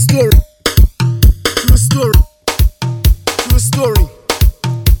 True story. True story. True story.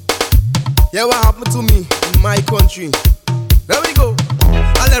 Yeah, what happened to me in my country? There we go.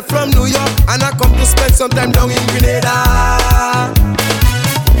 I left from New York and I come to spend some time down in Grenada.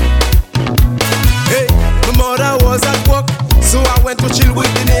 Hey, my mother was at work, so I went to chill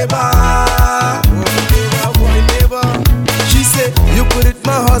with the neighbor. Boy, neighbor. She said, you could eat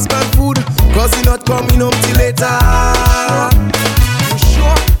my husband food, cause he not coming home till later. You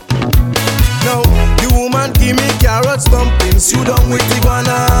sure? No, the woman give me carrots, dumplings, you done with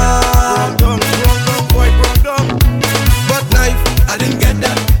iguana. Wrong boy, wrong. But knife, I didn't get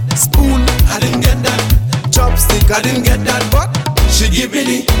that. Spoon, I didn't get that. Chopstick, I didn't get that. But she give me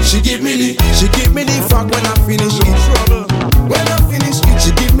the fuck when I finish it. When I finish it,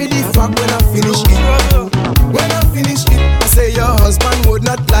 she give me the fuck when I finish it. When I finish it, I say your husband would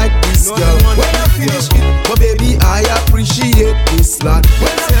not like this girl. When I finish it, but baby I appreciate this lot.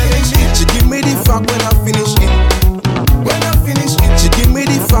 When I finish it, she give me the fuck when I finish it. When I finish it, she give me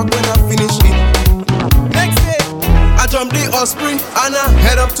the fuck when I finish it. Next day, I jump the Osprey and I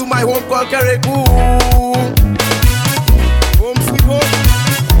head up to my home called KERWIN. Home sweet home.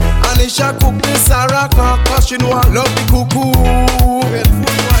 Anisha cook me saraka, cause she know I love the cuckoo.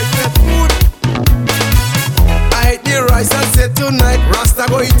 Pet food. I ate the rice and said tonight, Rasta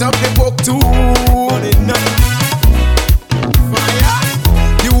go eat up the pork too. Fire.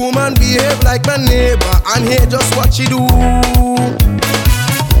 The woman behave like my neighbor and hear just what she do.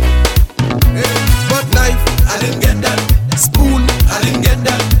 But knife, I didn't get that. Spoon, I didn't get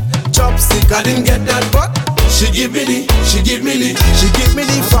that. Chopstick, I didn't get that. But she give me the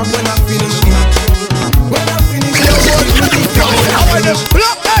fuck when I finish it. When I finish it, I want to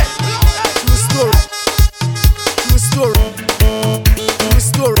True story. True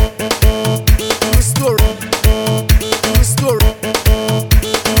story. True story. True story. True story.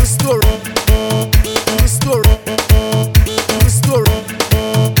 True story. True story. True story.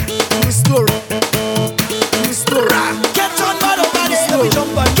 True story. True story. Get on bad over there, let me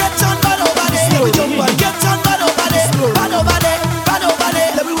jump on. Get on bad over there, let me jump on. Get on bad over there, bad over there, bad over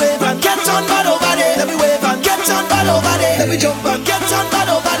there, let me wave on. Get on bad over there, let me wave on. Get on bad over there, let me jump on. Get on bad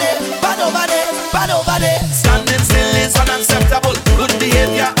over there, bad over there, bad over there. Standing still is unacceptable. Good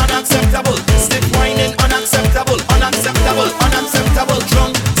behavior unacceptable. Stiff whining unacceptable. Unacceptable.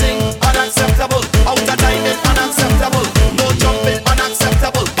 Drunk thing unacceptable. Out of dining unacceptable. No jumping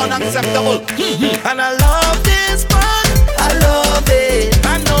unacceptable. And I love this man. I love it.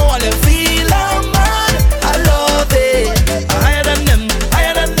 I know all you feel, man. I love it. Higher than them.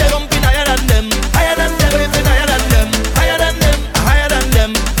 Jumping higher than them. Waving higher than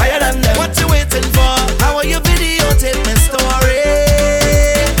them. What you waiting for? How are you videotape my story?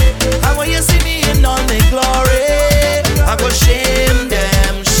 How will you see me in all my glory? I go shame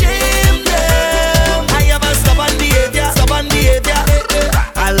them. I have a stubborn behavior.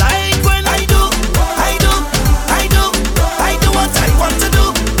 I like when I do what I want to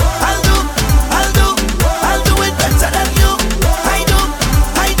do. I'll do it better than you. I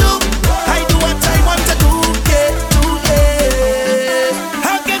do what I want to do. Yeah.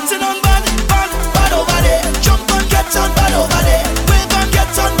 I'm getting on bad over there. Jump on, get on bad over there. Wave on,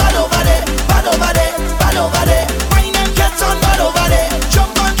 get on bad over there. Bad over there. Wine and get on bad over there.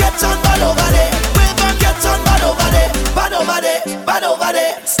 Jump on, get on bad over there. Wave on, get on bad over there. Bad over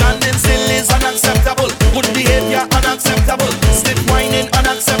there. Standing still is unacceptable. Good behavior unacceptable. Stiff whining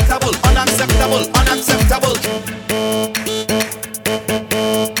unacceptable.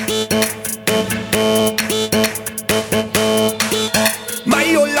 My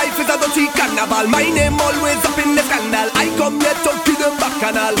whole life is a dirty carnival. My name always up in the scandal. I come here to kill them back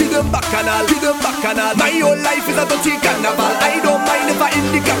canal. My whole life is a dirty carnival. I don't mind if I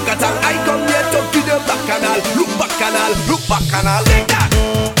in the Gankatang. I come here to kill them back canal. Look back canal. Take that.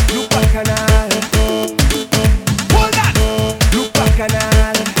 Look back canal. Hold that. Look back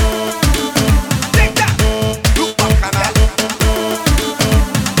canal. Take that. Look back canal.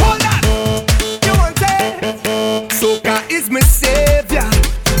 Hold that. You want it? Soca is my savior.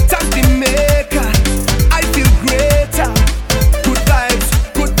 Thank the maker. I feel greater. Good vibes.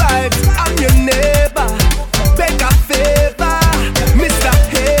 I'm your neighbor. Beg a favor, Mr.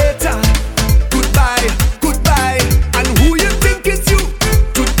 Hey.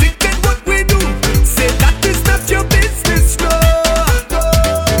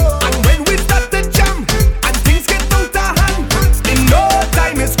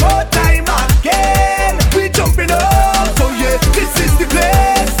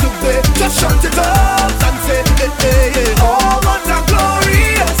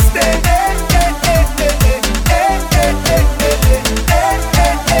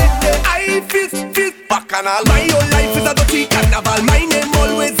 bacchanal. My whole life is a dirty carnival. My name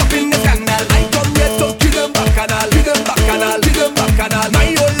always up in the scandal. I come here to kill them bacchanal, kill them bacchanal, kill them bacchanal.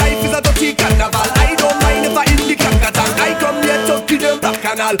 My whole life is a dirty carnival. I don't mind if I in the crackatang. I come here to kill them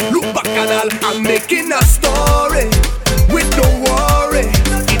bacchanal. Look bacchanal, I'm making a story with no worry.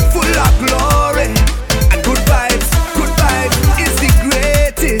 It's full of glory and good vibes. Good vibes is the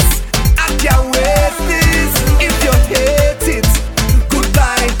greatest. I can't waste this if you hate it.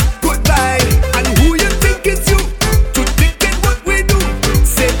 Goodbye, goodbye. And who you think it's you to dictate what we do?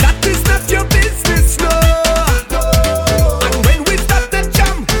 Say that is not your business, no. And when we start the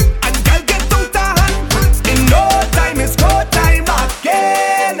jam and girl get out of hand, in no time it's go time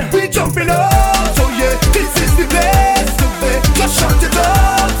again. We jumping up, so yeah, this is the place to be. Just shout it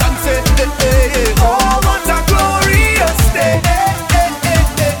out and say, hey, hey, hey. Oh, what a glorious day.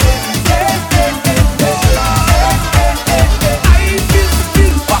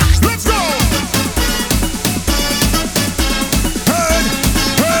 Let's go! Hey,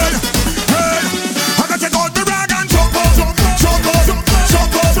 hey, hey. I gotta take out the rag and jump up, jump up, jump up,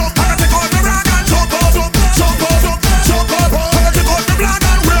 jump up. I gotta take out the rag and jump up, jump up, jump up, jump up. I gotta take out the flag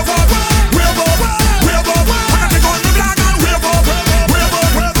and wave up, wave up, wave up. I gotta take out the flag and wave up, wave up,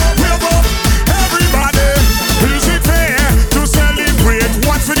 wave up. Everybody, is it fair to celebrate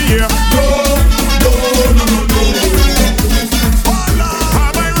once for the year? No, no, no, no, no.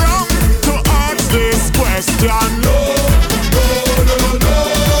 Am I wrong to ask this question? No, no, no, no, no.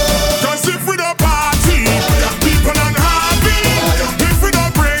 'Cause if we don't party, people unhappy. If we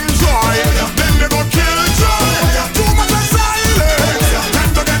don't bring joy, then they go kill joy. Too much of silence,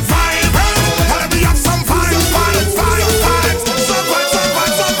 time to get vibrant. Wanna be have some vibes, vibes, vibes, vibes. Some vibes, some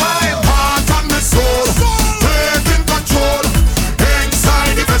vibes, some vibes. Heart and the soul, taking control.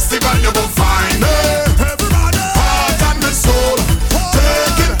 Inside the festival you will find it. Everybody, heart and the soul,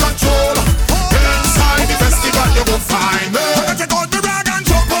 taking control. Inside the festival you will find it. I gotta take out the rag and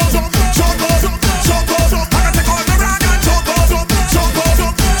jump up, jump up, jump up, jump up. I gotta take out the rag and jump up, jump up, jump up,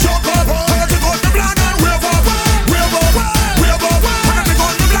 jump up. I gotta take out the flag and wave up, wave up, wave up. I gotta take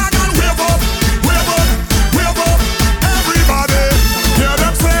out the flag and wave up, wave up, wave up. Everybody, hear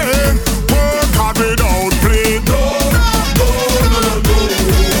them saying, work hard without play. No, no, no, no, no.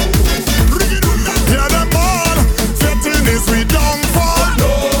 Hear them all, fitting is we don't fall.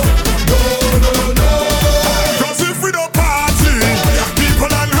 No, no, no, no, no. 'Cause if we don't party,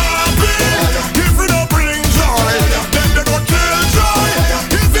 people unhappy. If we don't bring joy, then they go kill joy.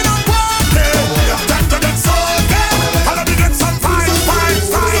 If we don't party, time to get soca. I'll be get some vibes, vibes,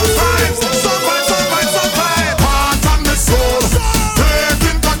 vibes, vibes. Some vibes, some vibes, some vibes. Heart and the soul,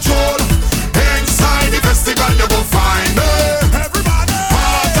 taking control. Inside the festival you will find it. Everybody,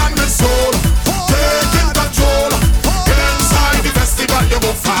 heart and the soul, taking control. Inside the festival you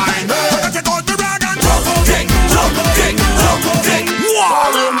will find it. I gotta take out the rag and drum king, drum king, drum king.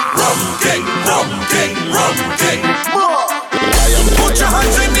 Rum king, rum king, rum king. Put your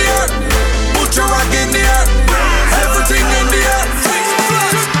hands in the air, put your rag in the air, everything in the air.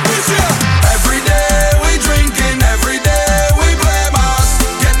 Every day we drinking, every day we play mass.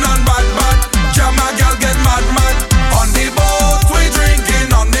 Getting on bad, bad, jam a girl get mad, mad. On the boat we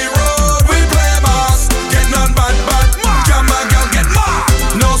drinking, on the road we play mass. Getting on bad, bad, jam a girl get mad.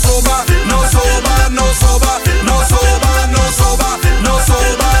 No sober, no sober, no sober, no sober, no sober, no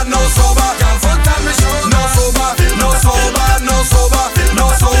sober, no sober. Girl foot on me shoulder. No sober, no sober, no sober, no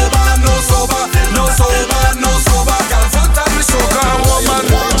sober, no sober, no sober, no sober. Girl foot on me shoulder. Woman,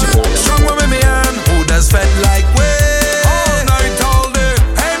 strong woman me hand, who does fed like way? All night, all day,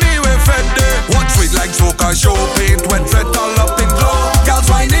 anyway fed day. What sweet like soca show paint when fed all up in glow. Girls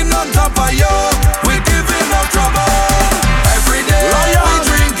whining on top of you, we giving no trouble. Every day we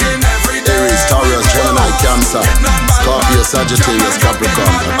drinking, every day. Aries, Taurus, Gemini, Cancer, Scorpio, Sagittarius,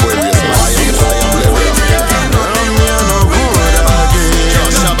 Capricorn, Aquarius, Lion, Leo.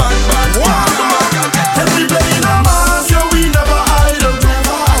 Every play in a mass, yeah, we never idle.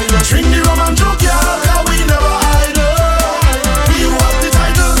 Drink the rum and joke, yeah, we never idle. We want the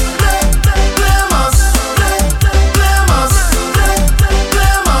title, blame us, blame us,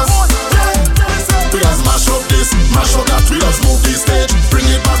 blame us. We just mash up this, mash up that. We just move the stage, bring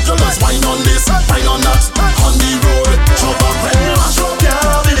it back, just wine on this, wine on that. On the road, jump up when we mash up,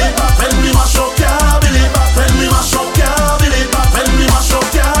 yeah. When we mash up, yeah.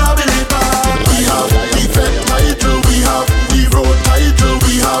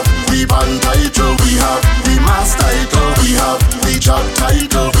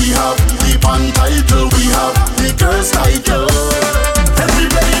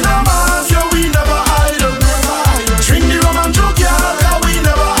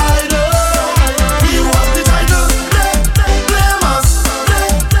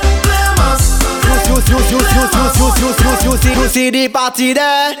 see the party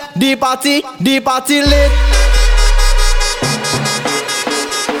there, the party lit.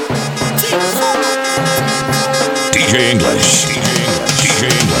 DJ English.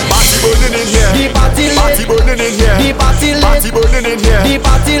 Party burning in here. The party lit. Party burning in here. The party lit. Party burning in here. The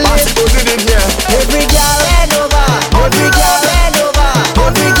party lit. Party burning in here. Every girl bend over. Every girl bend over.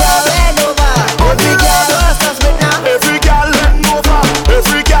 Every girl bend over. Every girl wants us with now. Every girl bend over.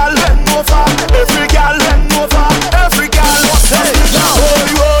 Every girl bend over. Every girl bend over. Every girl wants us with now.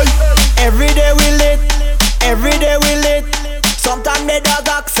 Every day we lit. Every day we lit. Sometimes they dog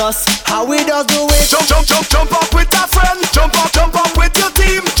ask us how we does do it. Jump up with a friend. Jump up with your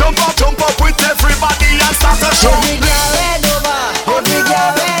team. Jump up with everybody and start a show. Every girl bend over. Every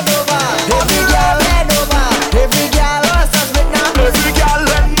girl bend over. Every girl bend over. Every girl wants us with now. Every girl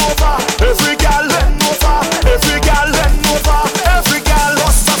bend over. Every girl bend over. Every girl bend over. Every girl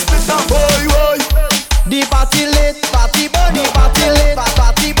wants us with now. Boy. The party lit. Party bunny. Party lit.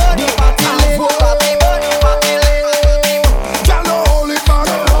 Party bunny. Party lit. Party bunny. Party lit. Girl, no hold it back.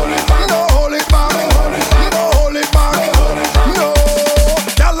 No hold it back. No hold it back. No.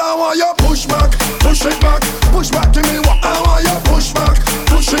 Girl, I want you push back. Push it back. Push back to me. I want you push back.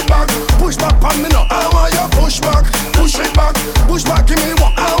 Push it back. Push back on me now. I want you push back. Push it back. Push back to me.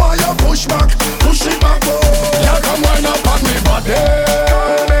 I want you push back. Push it back. Girl, come wind up on me body.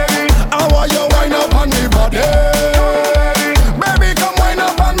 I want you wind up on me body. Baby, come wind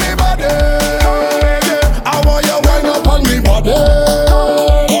up on me body. I want you wind up on me body.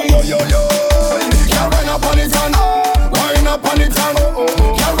 Yo. Girl, wind up on it and wind up on it and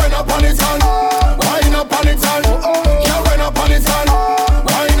girl, wind up on it and wind up on it and girl, wind up on it and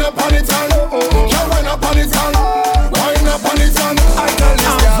wind up on it and girl, wind up on it and wind up on it and I tell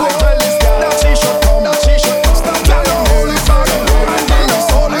this girl that she should come, stop girl, hold it back, and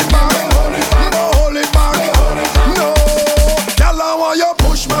hold it back, hold it back, no, girl, I want you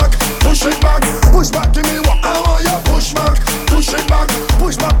push back, push it back, push back to me, I want you push back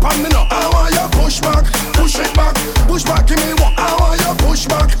on me now, I want you push back to me, I want you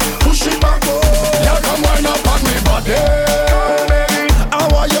push it back, girl, come wind up on me body, I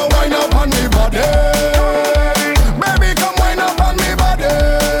want you wind up on me body, baby, come wind up on me body,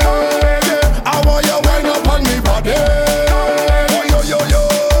 I want you wind up on me body, yo,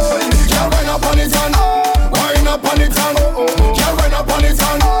 girl, wind up on it and wind up on it and girl, wind up on it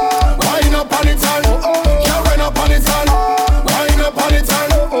and wind up on it and girl, wind up on it and wind up on it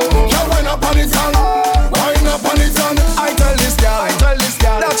and girl, wind up on it and wind up on it and I tell this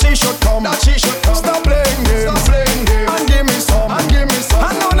girl that she should come, stop playing games, and give me some, I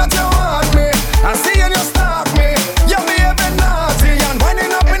know that you want me, I see you stalk me, you behaving naughty and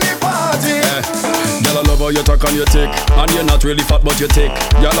winding up in the party. Girl, I love how you talk and you take, and you're not really fat but you take.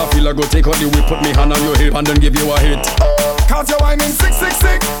 Girl, I feel I go take out the whip, put me hand on your hip and then give you a hit. Cause you're whining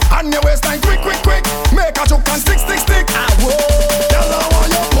 666 and your waistline quick, make a choke and stick. Whoa, girl, I want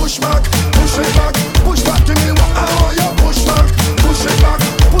you push back, push it back, push back to me. I want you push back, push it back,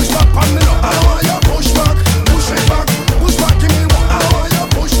 push back on me now. I want you push back, push it back, push back to me. I want you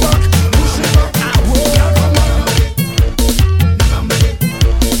push back, push it back. Whoa, come on.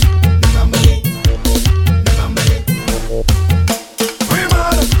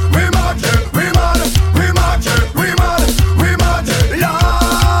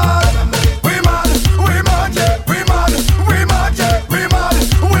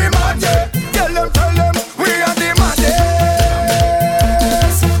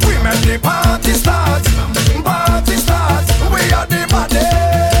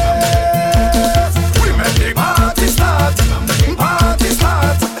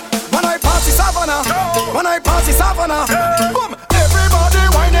 Boom! Everybody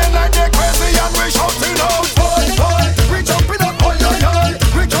whining like they crazy and we shouting out, boy. We jumping up, oi.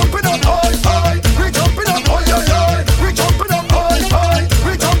 We jumping up, oi. We jumping up, oi. We jumping up, oi.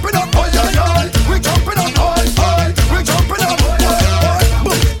 We jumping up, oi. We jumping up, oi. We jumping up, oi.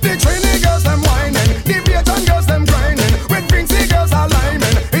 Boom! The trainee girls them whining, the Bajan girls them grinding, with Princey girls are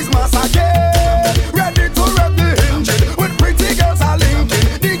liming. It's mass again, ready to rev the engine, with pretty girls are linking,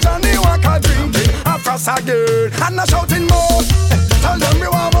 the Johnny Walker drinking, afras again. And I'm shouting more, tell them we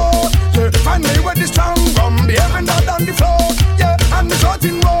want more. Yeah, find me with the strong rum, behaving down on the floor. Yeah, and I'm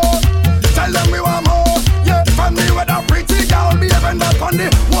shouting more, tell them we want more. Yeah, find me with a pretty girl, behaving back on the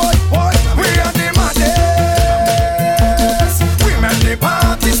boy. We are the maddest. We make the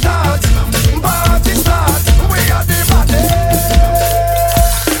party start. We are the maddest.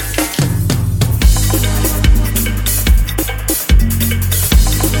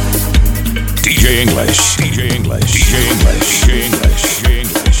 DJ English.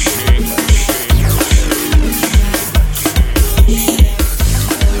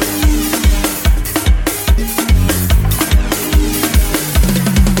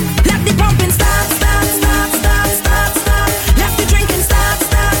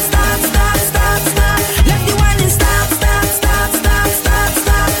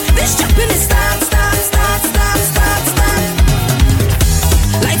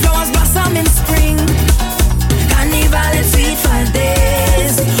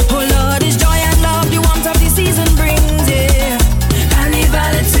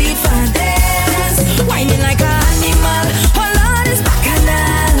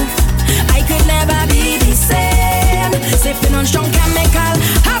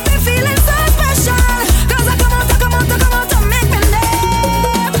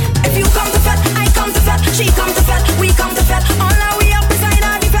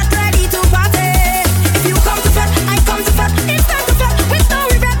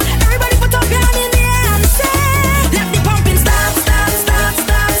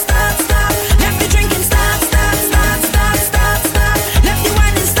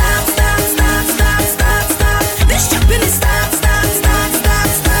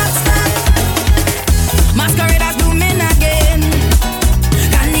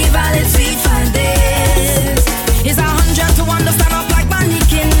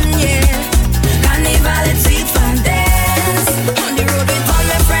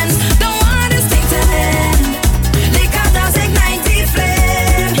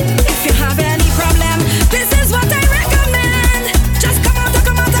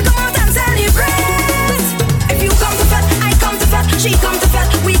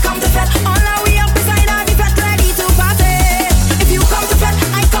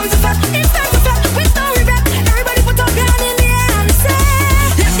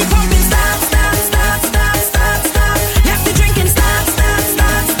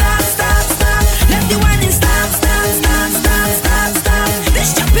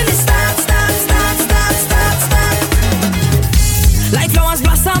 flowers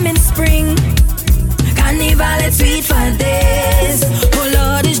blossom in spring. Carnival, it's sweet for days. Oh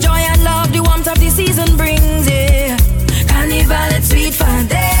Lord, it's joy and love, the warmth of the season brings, yeah. Carnival, it's sweet for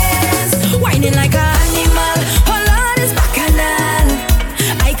days. Whining like an animal, oh Lord, it's bacchanal.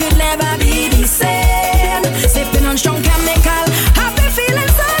 I could never be the same. Sipping on strong chemical, happy feeling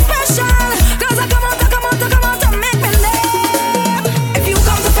so special. Cause I come out to make me live. If you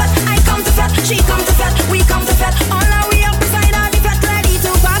come to fete, I come to fete. She come to fete, we come to fete. All our way up beside all the fete, ready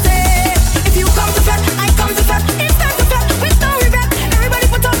to party. If you come to fete, I come to fete. It's time to fete, with no regret. Everybody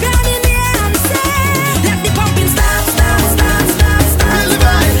put up your hand in the air and say, let the pumping start, start, start, start, start,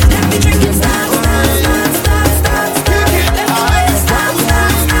 start. Let the drinking start, start, start, start, start, start. Let the party start,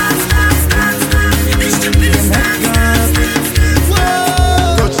 start, start, start, start, start. It's the place start, start, start,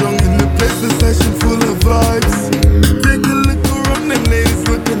 start. Touch on in the place, the session full of vibes. Take a little run, them ladies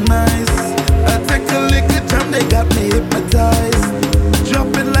looking nice. I take a little jam, they got me hypnotized. Drop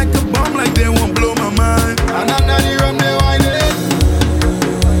it like a bomb, like they won't blow my mind. And under the rum they wine it.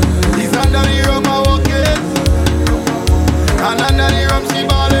 He's under the rum I walk it. And under the rum she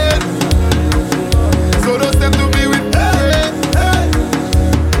ball it. So those them to be with hey, hey.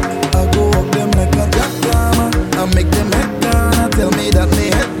 I go up them like a jackhammer. I make them head down. I tell me that they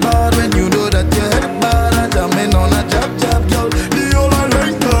head bad. When you know that your head bad, I jam in on a jab, girl. The whole I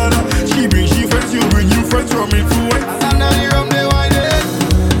like that. She bring she friends, you bring you friends from influence. And under the rum they wine it.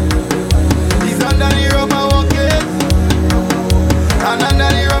 He's under the rum I walk it. And under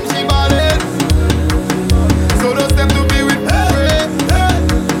the rum she ball it. So those them to be with hey, hey.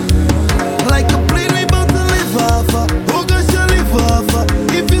 Like a plane we bout to live off. Oh gosh, you live off.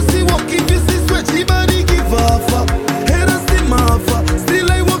 If you see walk, if you see sweat, she body give off. Head a steam off.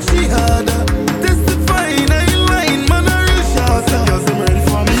 Still I walk, she harder. Testifying, I ain't lying, man, I real shot. Girls, I'm ready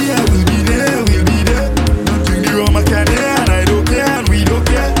for me, I will be there, we'll be there. Don't drink the rum, I can't hear, and I don't care, and we don't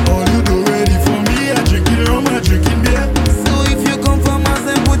care. All you do ready for me, I drinking rum, I drinking beer. So if you come from us,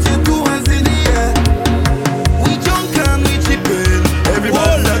 then put your 2 hands in the air. We drunk and we chippin'.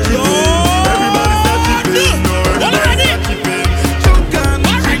 Everybody's not chippin'. Everybody's not chippin'. No, everybody's not chippin'. Drunk and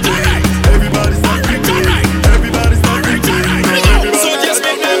we chippin'. Everybody's not chippin'. Everybody's not chippin'. So just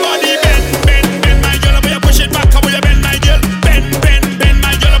make my body bend, bend, bend, my girl, boy, you push it back, boy, you bend, my girl. Bend, bend, bend,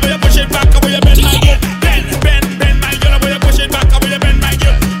 my girl, boy, you push it back, boy, you bend, my girl. Bend, bend, bend, my girl, boy, you push it back, boy, you bend, my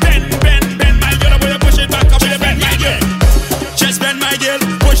girl. Bend, bend, bend, my girl, boy, you push it back, boy, you bend, my girl. Just bend, my girl,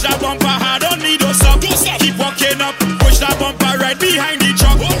 push that bumper hard, don't need no stop. Keep walking up, push that bumper right behind the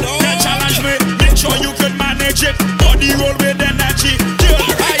truck. Then challenge me, make sure you could manage it. Body roll with energy, girl,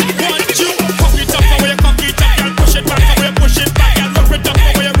 I want you. Cock it up, boy, you cock it up, girl, push it back, boy, you push it back, girl, rough it up,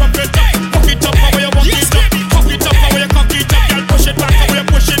 boy, you rough it up. Cock it up, boy, you walk it up, cock it up, boy, you cock it up, girl, push it back, boy, you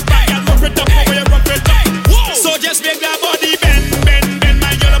push it back, girl, rough it up, boy, you rough it up. So just make that body bend, bend, bend,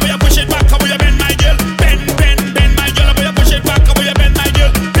 my girl, boy, you push it back, boy, you bend, my girl. Bend, bend, bend, my girl, boy, you push it back, boy, you bend, my girl.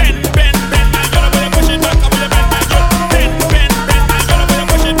 Bend, bend, bend, my girl, boy, you push it back, boy, you bend, my girl. Bend, bend, bend, my girl, boy, you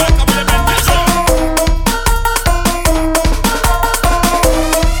push it back, boy, you bend, my girl.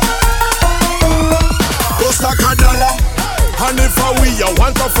 Go stack a dollar, and if we you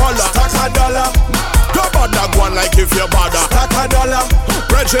want to follow, stack a dollar. Go bother go on like if you bother. Stack a dollar.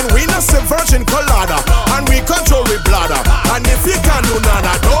 Virgin, we not say virgin colada, and we control we bladder. And if you can't do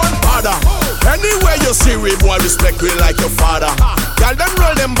nada, don't bother. Anywhere you see we boy, respect we like your father. Girl, them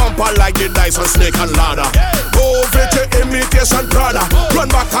roll them bumper like the dice on snake and ladder. Go over to imitation Prada. Run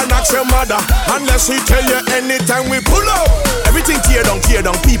back and ask your mother. Unless we tell you anytime we pull up. Everything tear down,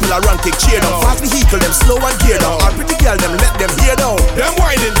 people are run, kick, cheer down. Fast vehicle, them slow and gear down. All pretty girl, them let them hear down. Them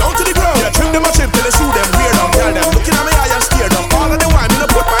winding down to the ground. Yeah, trim them a chip till they shoot them weird down. Girl, them looking at me eye and steer down. All of the wine, me no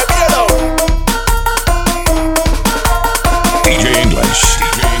put my beard down. DJ English.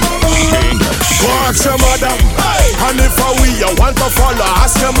 DJ English. Go ask your mother. And if we you want to follow,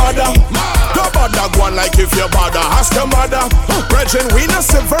 ask your mother. Don't bother go on like if you bother. Ask your mother. Virgin, we not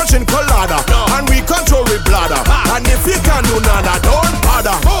say virgin colada, and we control we bladder. And if you can't do nada, don't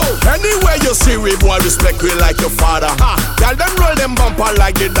bother. Anywhere you see we boy, respect we like your father. Girl, them roll them bumper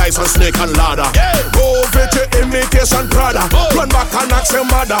like the dice on snake and ladder. Go over to imitation Prada. Run back and ask your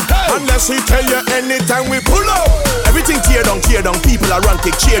mother. Unless we tell you anytime we pull up. Everything tear down, people are run,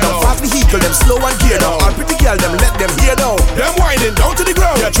 kick, cheer down. Fast vehicle, them slow and gear down. All pretty girl, them let them hear down. Them winding down to the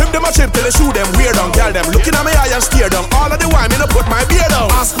ground. Yeah, trim them a chip till they shoot them weird down. Girl, them looking at me eye and steer down. All of the wine, me no put my beard down.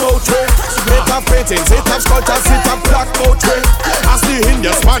 Ask no tray, it have paintings, it have sculptures, it have black no tray. Ask the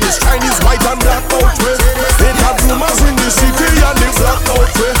Indian, Spanish, Chinese, white and black no tray. It have rumors in the city and the black no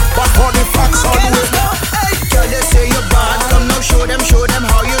tray. But for the facts on way. Hey, girl, they say you're bad. Come now, show them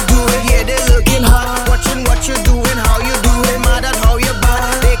how you do it. Yeah, they looking hot, watching what you doing, how you do it. Mad at how you bad.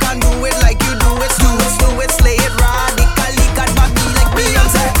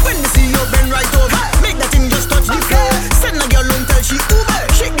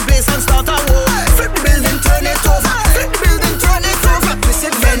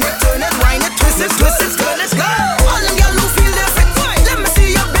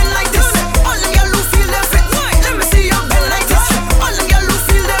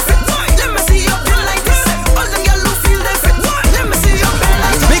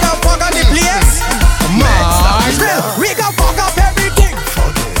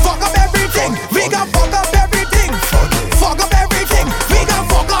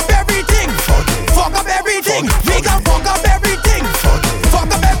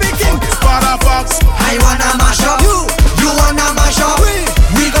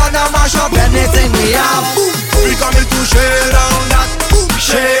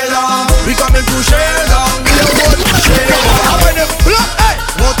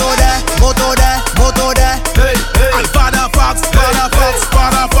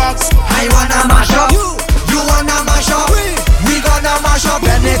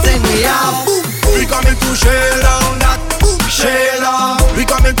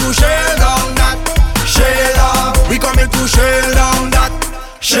 coming to shell down that. Shell down. We coming to shell down that.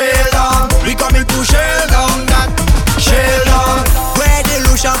 Shell down. We coming to shell down that. Shell down. Where the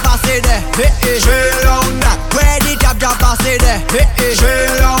Lucian pass it there? Shell down that. Where the Jab pass it there?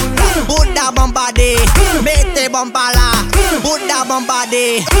 Shell down that. Put that bumper day, make the bumper la. Put that bumper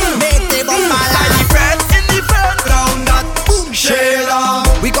day, make the bumper la. In the front, down that. Shell down.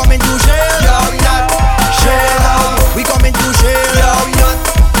 We coming to shell down that. Shell down. We coming to shell down that.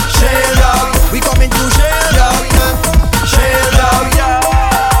 Shell down. We coming to shell down that. Shell down.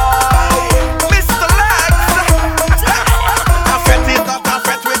 Mr. Lex, I fet it up, I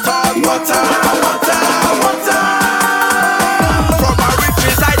fet with all water. From a rip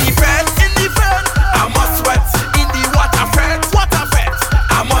inside the fence, in the front, I must sweat. In the water fet,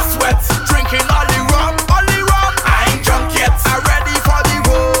 I must sweat. Drinking all the rum, I ain't drunk yet. I'm ready for the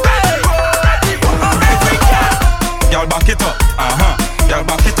road. Y'all back it up, y'all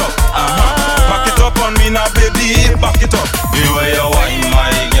back it up, back it up on me now, baby, back it up. The way you whine,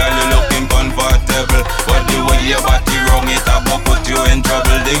 my girl, you looking comfortable, but the way you body wrong, it about put you in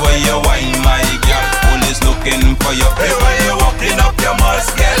trouble. The way you whine, my girl, police looking for you. The way you walking up, you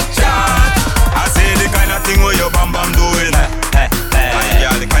must get shot. I say the kind of thing where your bam bam doing,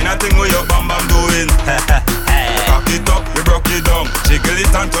 yeah, the kind of thing where your bam bam doing. Cock it up, you broke it down, jiggle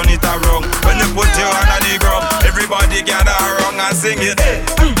it and turn it around. When you put your hand on the ground, everybody gather around and sing it.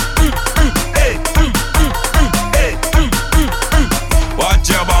 What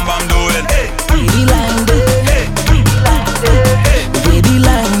your bam bam doing? Baby line there, baby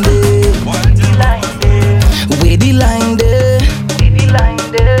line there, baby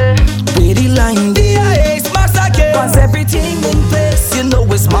line there, baby line there. It's massacre. Cause everything in place, you know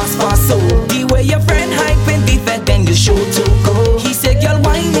it's mass fast. So the way your friend hype in the fed, then you show to go. He said, girl,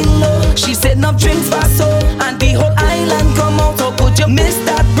 whining low. She said, enough drinks fast so. And the whole island come out. So could you miss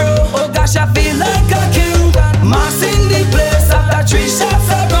that, bro? Oh gosh, I feel like a king. Mass in the place after 3 shots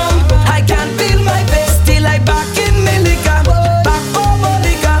of rum. I can feel my face till I back in Milica. Back for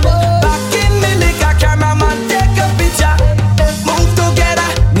Monica. Back in Milica. Cameraman, take a picture. Move together,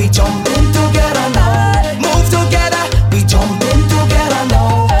 we jump in together now. Move together, we jump in together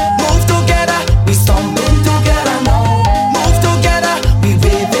now. Move together, we stomp in together now. Move together, we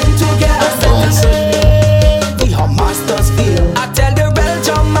waving together. We have masters feel. I tell the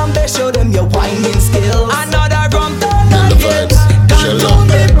Belgium man, they show them your whining skills. Another rum down again. Don't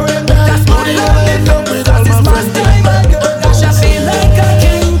be brave, that's my love. That is my time, gosh, I feel like a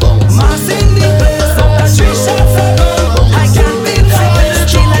king. Mass in the place, after 3 shots of rum. I can't feel my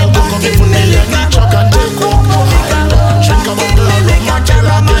face till I back in Milica. Drink a bottle of rum until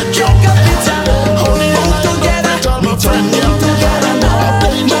I get drunk. Move together, we jump in together now.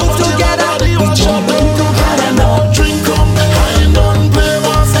 Move together, we jump in together now. Drink up, I ain't done play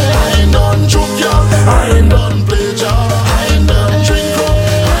mass, I ain't done joke y'all, I ain't done play job, I ain't done drink up, I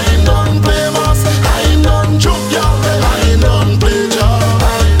ain't done play mass, I ain't done joke y'all, I ain't done play job, I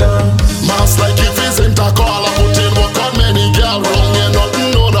ain't done mass like if it's in a call, I put in work on many girl, wrong and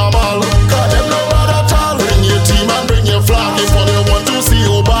nothing no normal, cause them no bad at all. Bring your team and bring your flag if all you want to see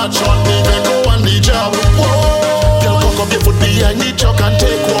you bad shot, nigga go on the job. Whoa, girl cock up your foot behind the truck and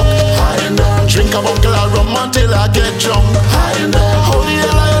take walk. I ain't done drink a bottle of rum until I get drunk. I ain't done how the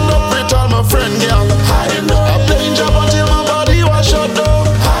hell I end up with all my friend girl. I ain't done I'm playing job until my body was shut down.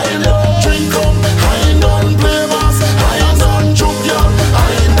 I ain't done drink up, I ain't done play mass, I ain't done joke y'all, I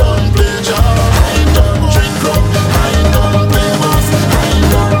ain't done play job, I ain't done drink up, I ain't done play mass, I ain't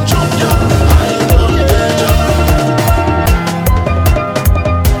done joke y'all, I ain't done play job.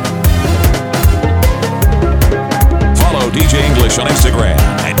 Follow DJ English on Instagram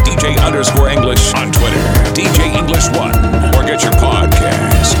at DJ_English on Twitter, DJ English 1, or get your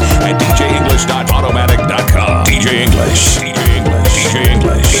podcast at DJEnglish.automatic.com. DJ English, DJ English, DJ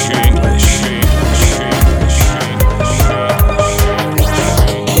English, DJ English.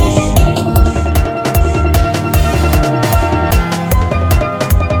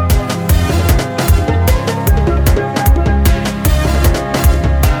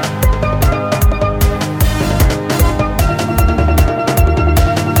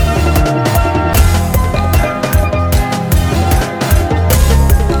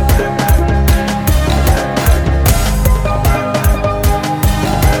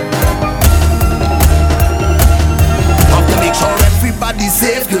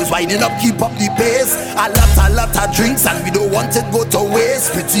 Winding up, keep up the pace. A lot of drinks and we don't want it go to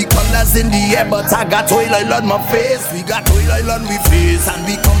waste. Pretty colors in the air, but I got oil on my face. We got oil on we face and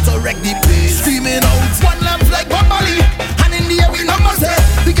we come to wreck the place. Screaming out, one love like BUBBALING. And in the air we number say,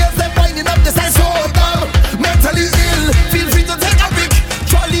 the girls they're winding up, this I so dumb. Mentally ill, feel free to take a pic.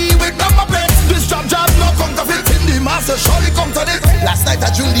 Troll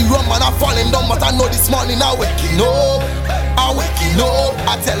the rum and I'm falling down, but I know this morning I'm waking up. I'm waking up.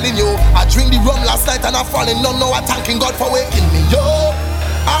 I'm telling you, I drink the rum last night and I'm falling down. Now I'm thanking God for waking me up.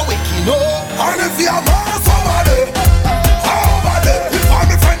 I'm waking up. And if you're more somebody, over there, if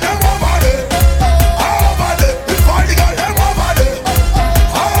I'm a friend, them over there, over there, if I'm the girl, them over there,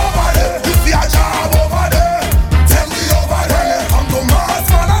 over there, if you're a job over there, tell me over there. I'm the mass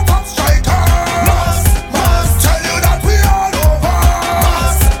man, a top striker. Mass, tell you that we all over.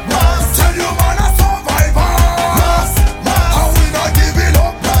 Mass, tell you man a survivor. Mass, and we not giving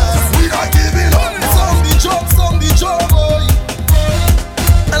up. We not giving up. Some the joke, boy.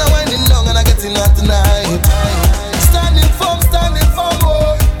 And I'm winding down and I'm getting hot tonight. Standing firm,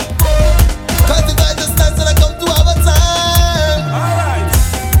 boy. Cause the guys just dance and I come to have a time. Alright,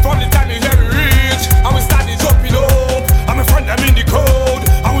 from the time you hear me reach, and we started jumping up. And my friend them in the code,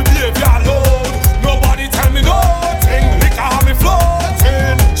 and we behavior load. Nobody tell me nothing, liquor have me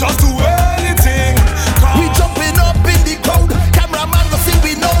floating. Just do anything. We jumping up in the crowd. Cameraman go see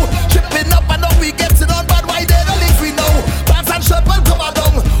we know. Tripping up and now we getting on bad. Why they don't leave we know. Bats and shepherd come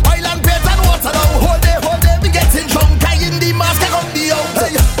down. Oil and paint and water down. Hold day, we getting drunk. I in the mask, I come the out.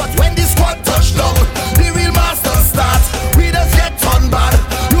 Hey, but when the squad touch down, the real master starts. We just get on bad.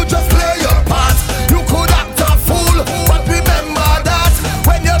 You just play your part. You could act a fool, but remember that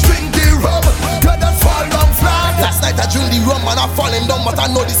when you drink the rum, you just fall down flat. Last night I drink the rum and I'm falling down, but I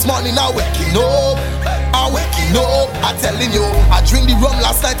know this morning I'm waking up. I'm waking up. I'm telling you, I drink the rum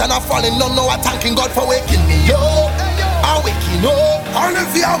last night and I'm falling down. Now I'm thanking God for waking me up. I'm waking up. And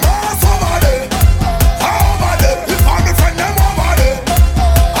if you're mass over there, over there, if I'm a friend, them over there,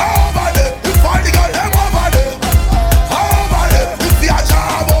 over there, if I'm the girl, them over there, over there, if you're a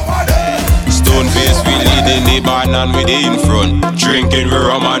job over there. Stone face, we leading the band and we dey in front. Drinking we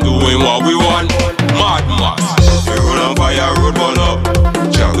rum and doing what we want. Mad mass, we roll on fire, road burn up.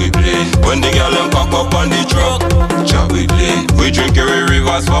 Jah we play. When the girl them cock up on the truck, Jah we play. We drink every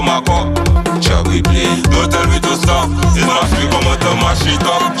rivers from a cup. Jah we play. Don't tell me to stop. It's not we come out to mash it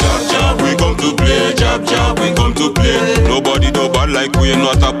up. Jab, we come to play. Jab, we come to play. Nobody do bad like we,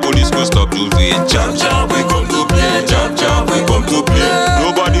 not a police could stop you. Jab, we come to play. Jab, we come to play.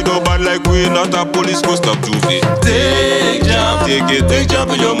 Nobody do bad like we, not a police could stop you. Take jab, take jab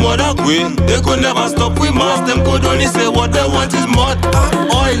in your mother queen. They could never stop we mass. Them could only say what they want is mud,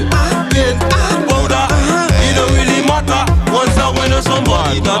 oil, paint, powder. It don't really matter. Once I win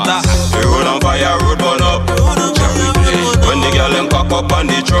somebody daughter. We roll on fire, road burn up. Jah we play. When the girl them cock up on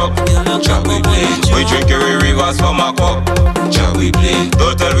the truck, Jah we play. We drink every rivers from a cup. Jah we play.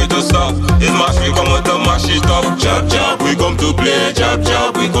 Don't tell me to stop. It's mash we come out to mash it up. Jab, we come to play. Jab,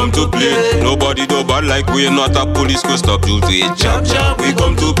 we come to play. Nobody do bad like we, not a police could stop you. Jab, we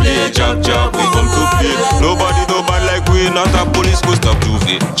come to play. Jab, we come to play. Nobody do bad like we, not a police could stop you.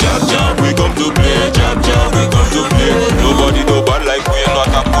 Jab, we come to play. Jab, we come to play. Nobody do bad like we,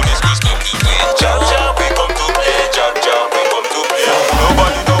 not a police could stop you. Jab, we come to play. Jab, we come to play.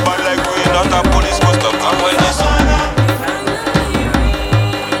 Nobody do bad like we, not a police could stop you. When this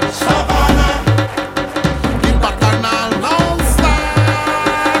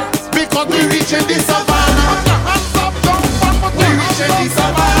reaching the savannah. Put your hands up, don't fuck. We reaching the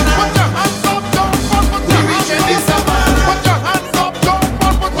savannah. Put your hands up, don't fuck. We reaching the savannah. Put your hands up, don't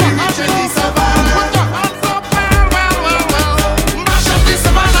fuck. We reaching the savannah. Put your hands up, well. Mash up the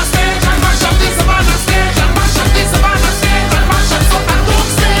savannah stage and mash up the savannah stage and mash up the savannah stage and mash up soca don't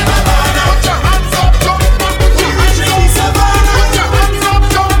stay. Put your hands up, don't fuck. We reaching the savannah. Put your hands up,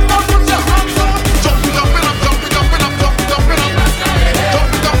 don't fuck. Put your hands up. Jump it up, jump it up, jump it up, jump it up.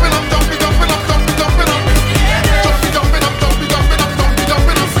 Jump it up, jump it up, jump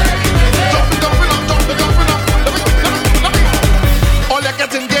it up.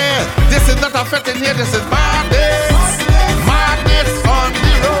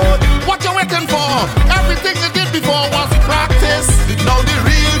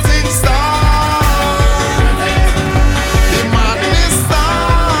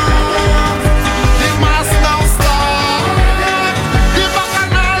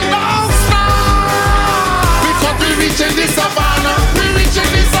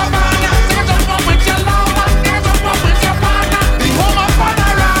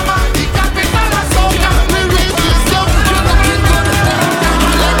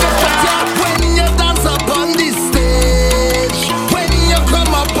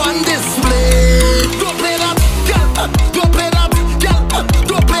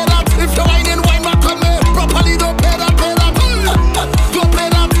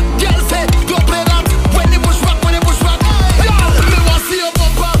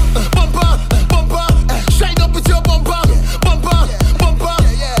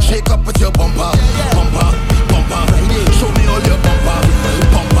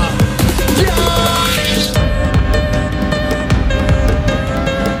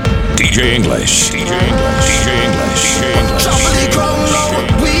 DJ English. DJ English. DJ English. DJ English. Trample the ground now,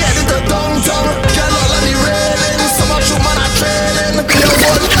 we headed to downtown. Girl all on the railing, so much woman are trailing.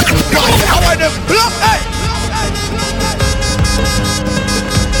 How are them block? Hey!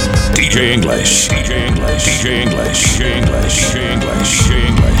 DJ English. DJ English. DJ English. DJ English. DJ English. DJ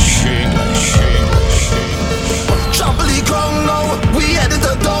English. DJ English. Trample the ground now, we headed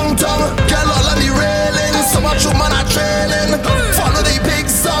to downtown. Girl all on the railing, so much woman are trailing. Follow the big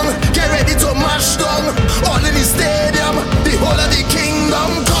song, get ready to mash down. All in the stadium, the whole of the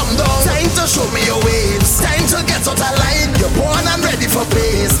kingdom come down. Time to show me your waves, time to get out of line. You're born and ready for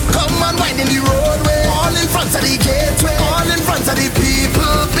pace. Come and wind in the roadway, all in front of the gateway, all in front of the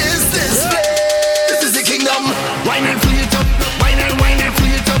people business place. This is the kingdom. Wine and free it up, wine and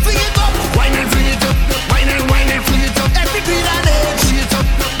free it up, free it up, wine and free it up, wine and free it up. Every beat and edge, free it up,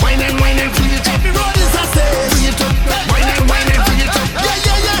 wine and free it up. Every road is a stage, free it up, wine and free it up. Yeah,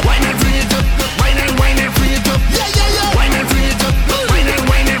 yeah, yeah. Wine and free it up, wine and free it up. Yeah, yeah, yeah. Wine and free it up,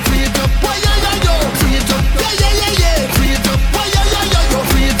 wine and free it up. Why, yeah, yeah, yo, free it up. Yeah, yeah, yeah, yeah. Free it up. Why, yeah, yeah, yeah, yo,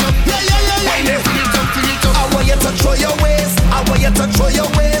 free it up. Yeah, yeah, yeah, yeah. Wine and free it up, free it up. I want you to throw your waist, I want you to throw your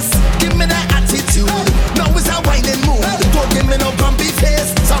waist. Give me that attitude. Now it's a whining mood. Don't give me no grumpy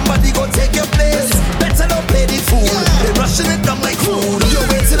face. Somebody go take your place. Better don't play the fool. They're rushing it down like food. You're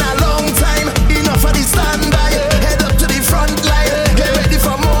waiting a long time. Enough of the standby. Head up to the front line. Get ready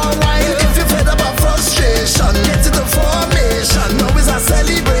for more wine. If you're fed up of frustration, get to the formation. Now it's a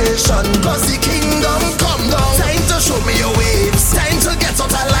celebration. Cause the kingdom come down. Time to show me your waves. Time to get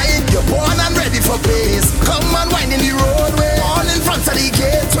out of line. You're born and ready for pace. Come and wind in the roadway. All in front of the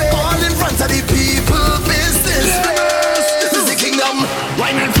gateway. All in front of the people business place. This is the kingdom.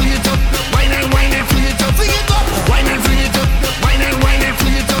 Wine and free it up. Wine and free it up. Free it up. Wine and free it up. Wine and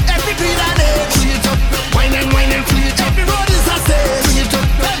free it up. Every beat and edge. Free it up. Wine and free it up. Every road is a stage. Free it up.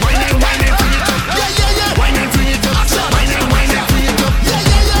 Wine and free it up. Yeah, yeah, yeah. Wine and free it up. Action. Wine and free it up. Yeah,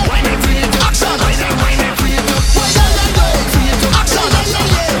 yeah, yeah. Wine and free it up. Action. Wine and free it up. Yeah, yeah, yeah, yeah. Free it up. Action. Yeah, yeah,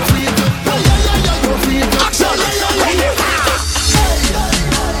 yeah. Free it up. Yeah, yeah, yeah, yeah. Free it up. Action. Yeah, yeah, yeah.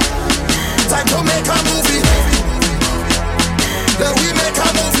 Time to make a movie. Then we make a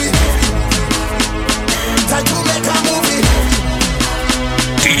movie. Time to make a movie.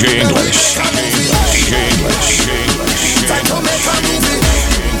 DJ English. DJ English. DJ English. Time to make a movie.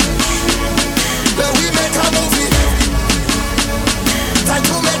 Then we make a movie. Time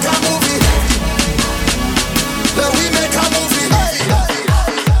to make a movie. Then we make a movie.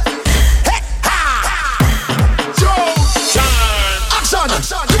 Hey, ha! Joe, action!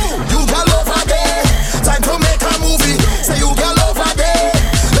 You got love again. Time to make a movie. Say you got love again.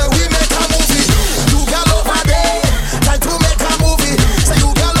 Then we make a movie. You got love again. Time to make a movie. Say you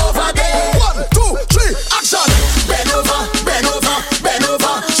got love again. 1, 2, 3, action! Bend over, bend over, bend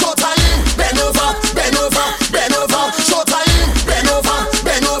over. Show time. Bend over, bend over, bend over. Show time. Bend over,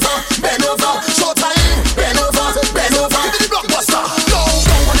 bend over, bend over. Show time. Bend over, bend over. Give me the blockbuster. Go,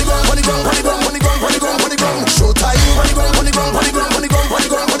 on the ground, on the ground, on the ground, on the ground, on the ground, on the ground. Show time. On the ground, on the ground, on the ground, on the ground, on the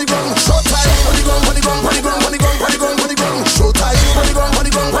ground, on the ground. Show time. On the ground, on the ground, on the ground, on the ground, on the ground, on the ground. Show time. On the ground, on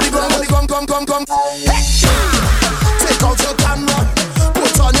the ground, on the ground, on the ground, come. Hey, take out your camera,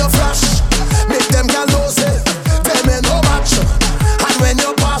 put on your flash, make them get lost. Them ain't no match. And when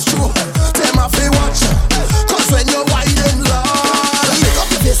you pass through, them have to watch. Cause when you're winding, Lord, pick up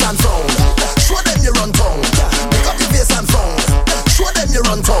your face and frown. Show them you run town. Pick up your face and frown. Show them you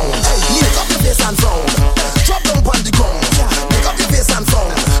run town. Pick up your face and frown. Drop down on the ground. Pick up your face and frown.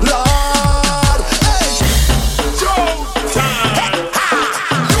 Lord, hey, Joe, hey, ha,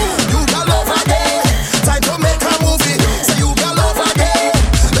 you got love again. Time to make a movie. Say you got love again.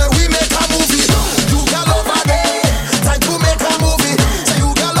 Then we make a movie. You got love again. Time to make a movie. Say you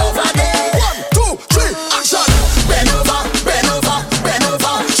got love again. 1, 2, 3, action! Bend over, bend over, bend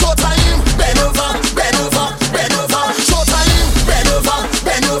over. Show time. Bend over, bend over, bend over. Show time. Bend over,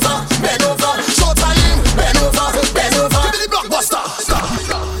 bend over, bend over. Show time. Bend over, bend over. Give me the blockbuster.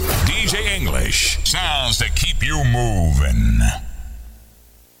 DJ English. Sounds to keep you moving.